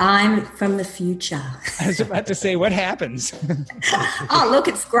 So. I'm from the future. I was about to say, what happens? Oh, look,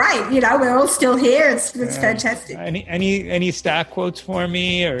 it's great. We're all still here. It's fantastic. Any stock quotes for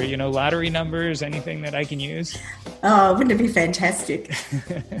me or, lottery numbers, anything that I can use? Oh, wouldn't it be fantastic?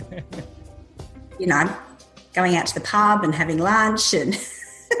 Going out to the pub and having lunch and,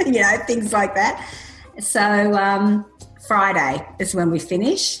 things like that. So Friday is when we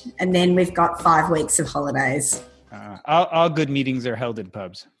finish, and then we've got 5 weeks of holidays. All good meetings are held in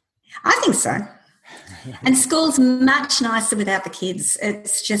pubs. I think so. And school's much nicer without the kids.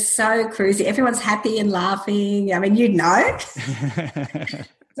 It's just so cruisy. Everyone's happy and laughing. I mean,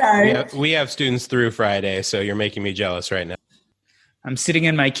 So we have students through Friday, so you're making me jealous right now. I'm sitting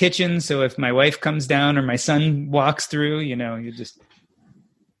in my kitchen, so if my wife comes down or my son walks through, you just...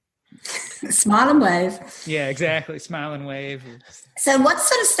 Smile and wave. Yeah, exactly. Smile and wave. So what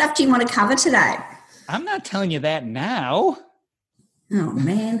sort of stuff do you want to cover today? I'm not telling you that now. Oh,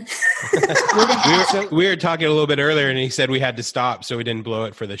 man. we were talking a little bit earlier, and he said we had to stop so we didn't blow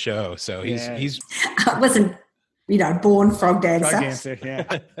it for the show. So he's I wasn't, born Frogdancer. Frogdancer, yeah.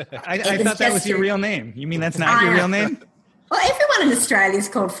 I thought that was your real name. You mean that's not your real name? Well, everyone in Australia is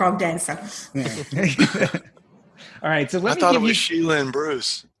called Frogdancer. Yeah. All right, so I thought it was Sheila and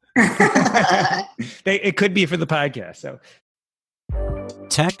Bruce. It could be for the podcast. So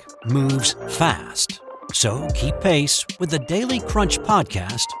Tech moves fast, so keep pace with the Daily Crunch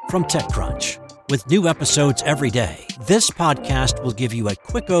podcast from TechCrunch. With new episodes every day, this podcast will give you a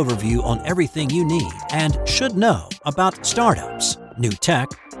quick overview on everything you need and should know about startups, new tech,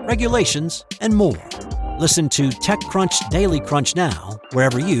 regulations, and more. Listen to TechCrunch Daily Crunch now,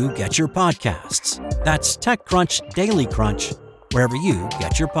 wherever you get your podcasts. That's TechCrunch Daily Crunch, wherever you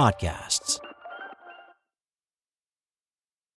get your podcasts.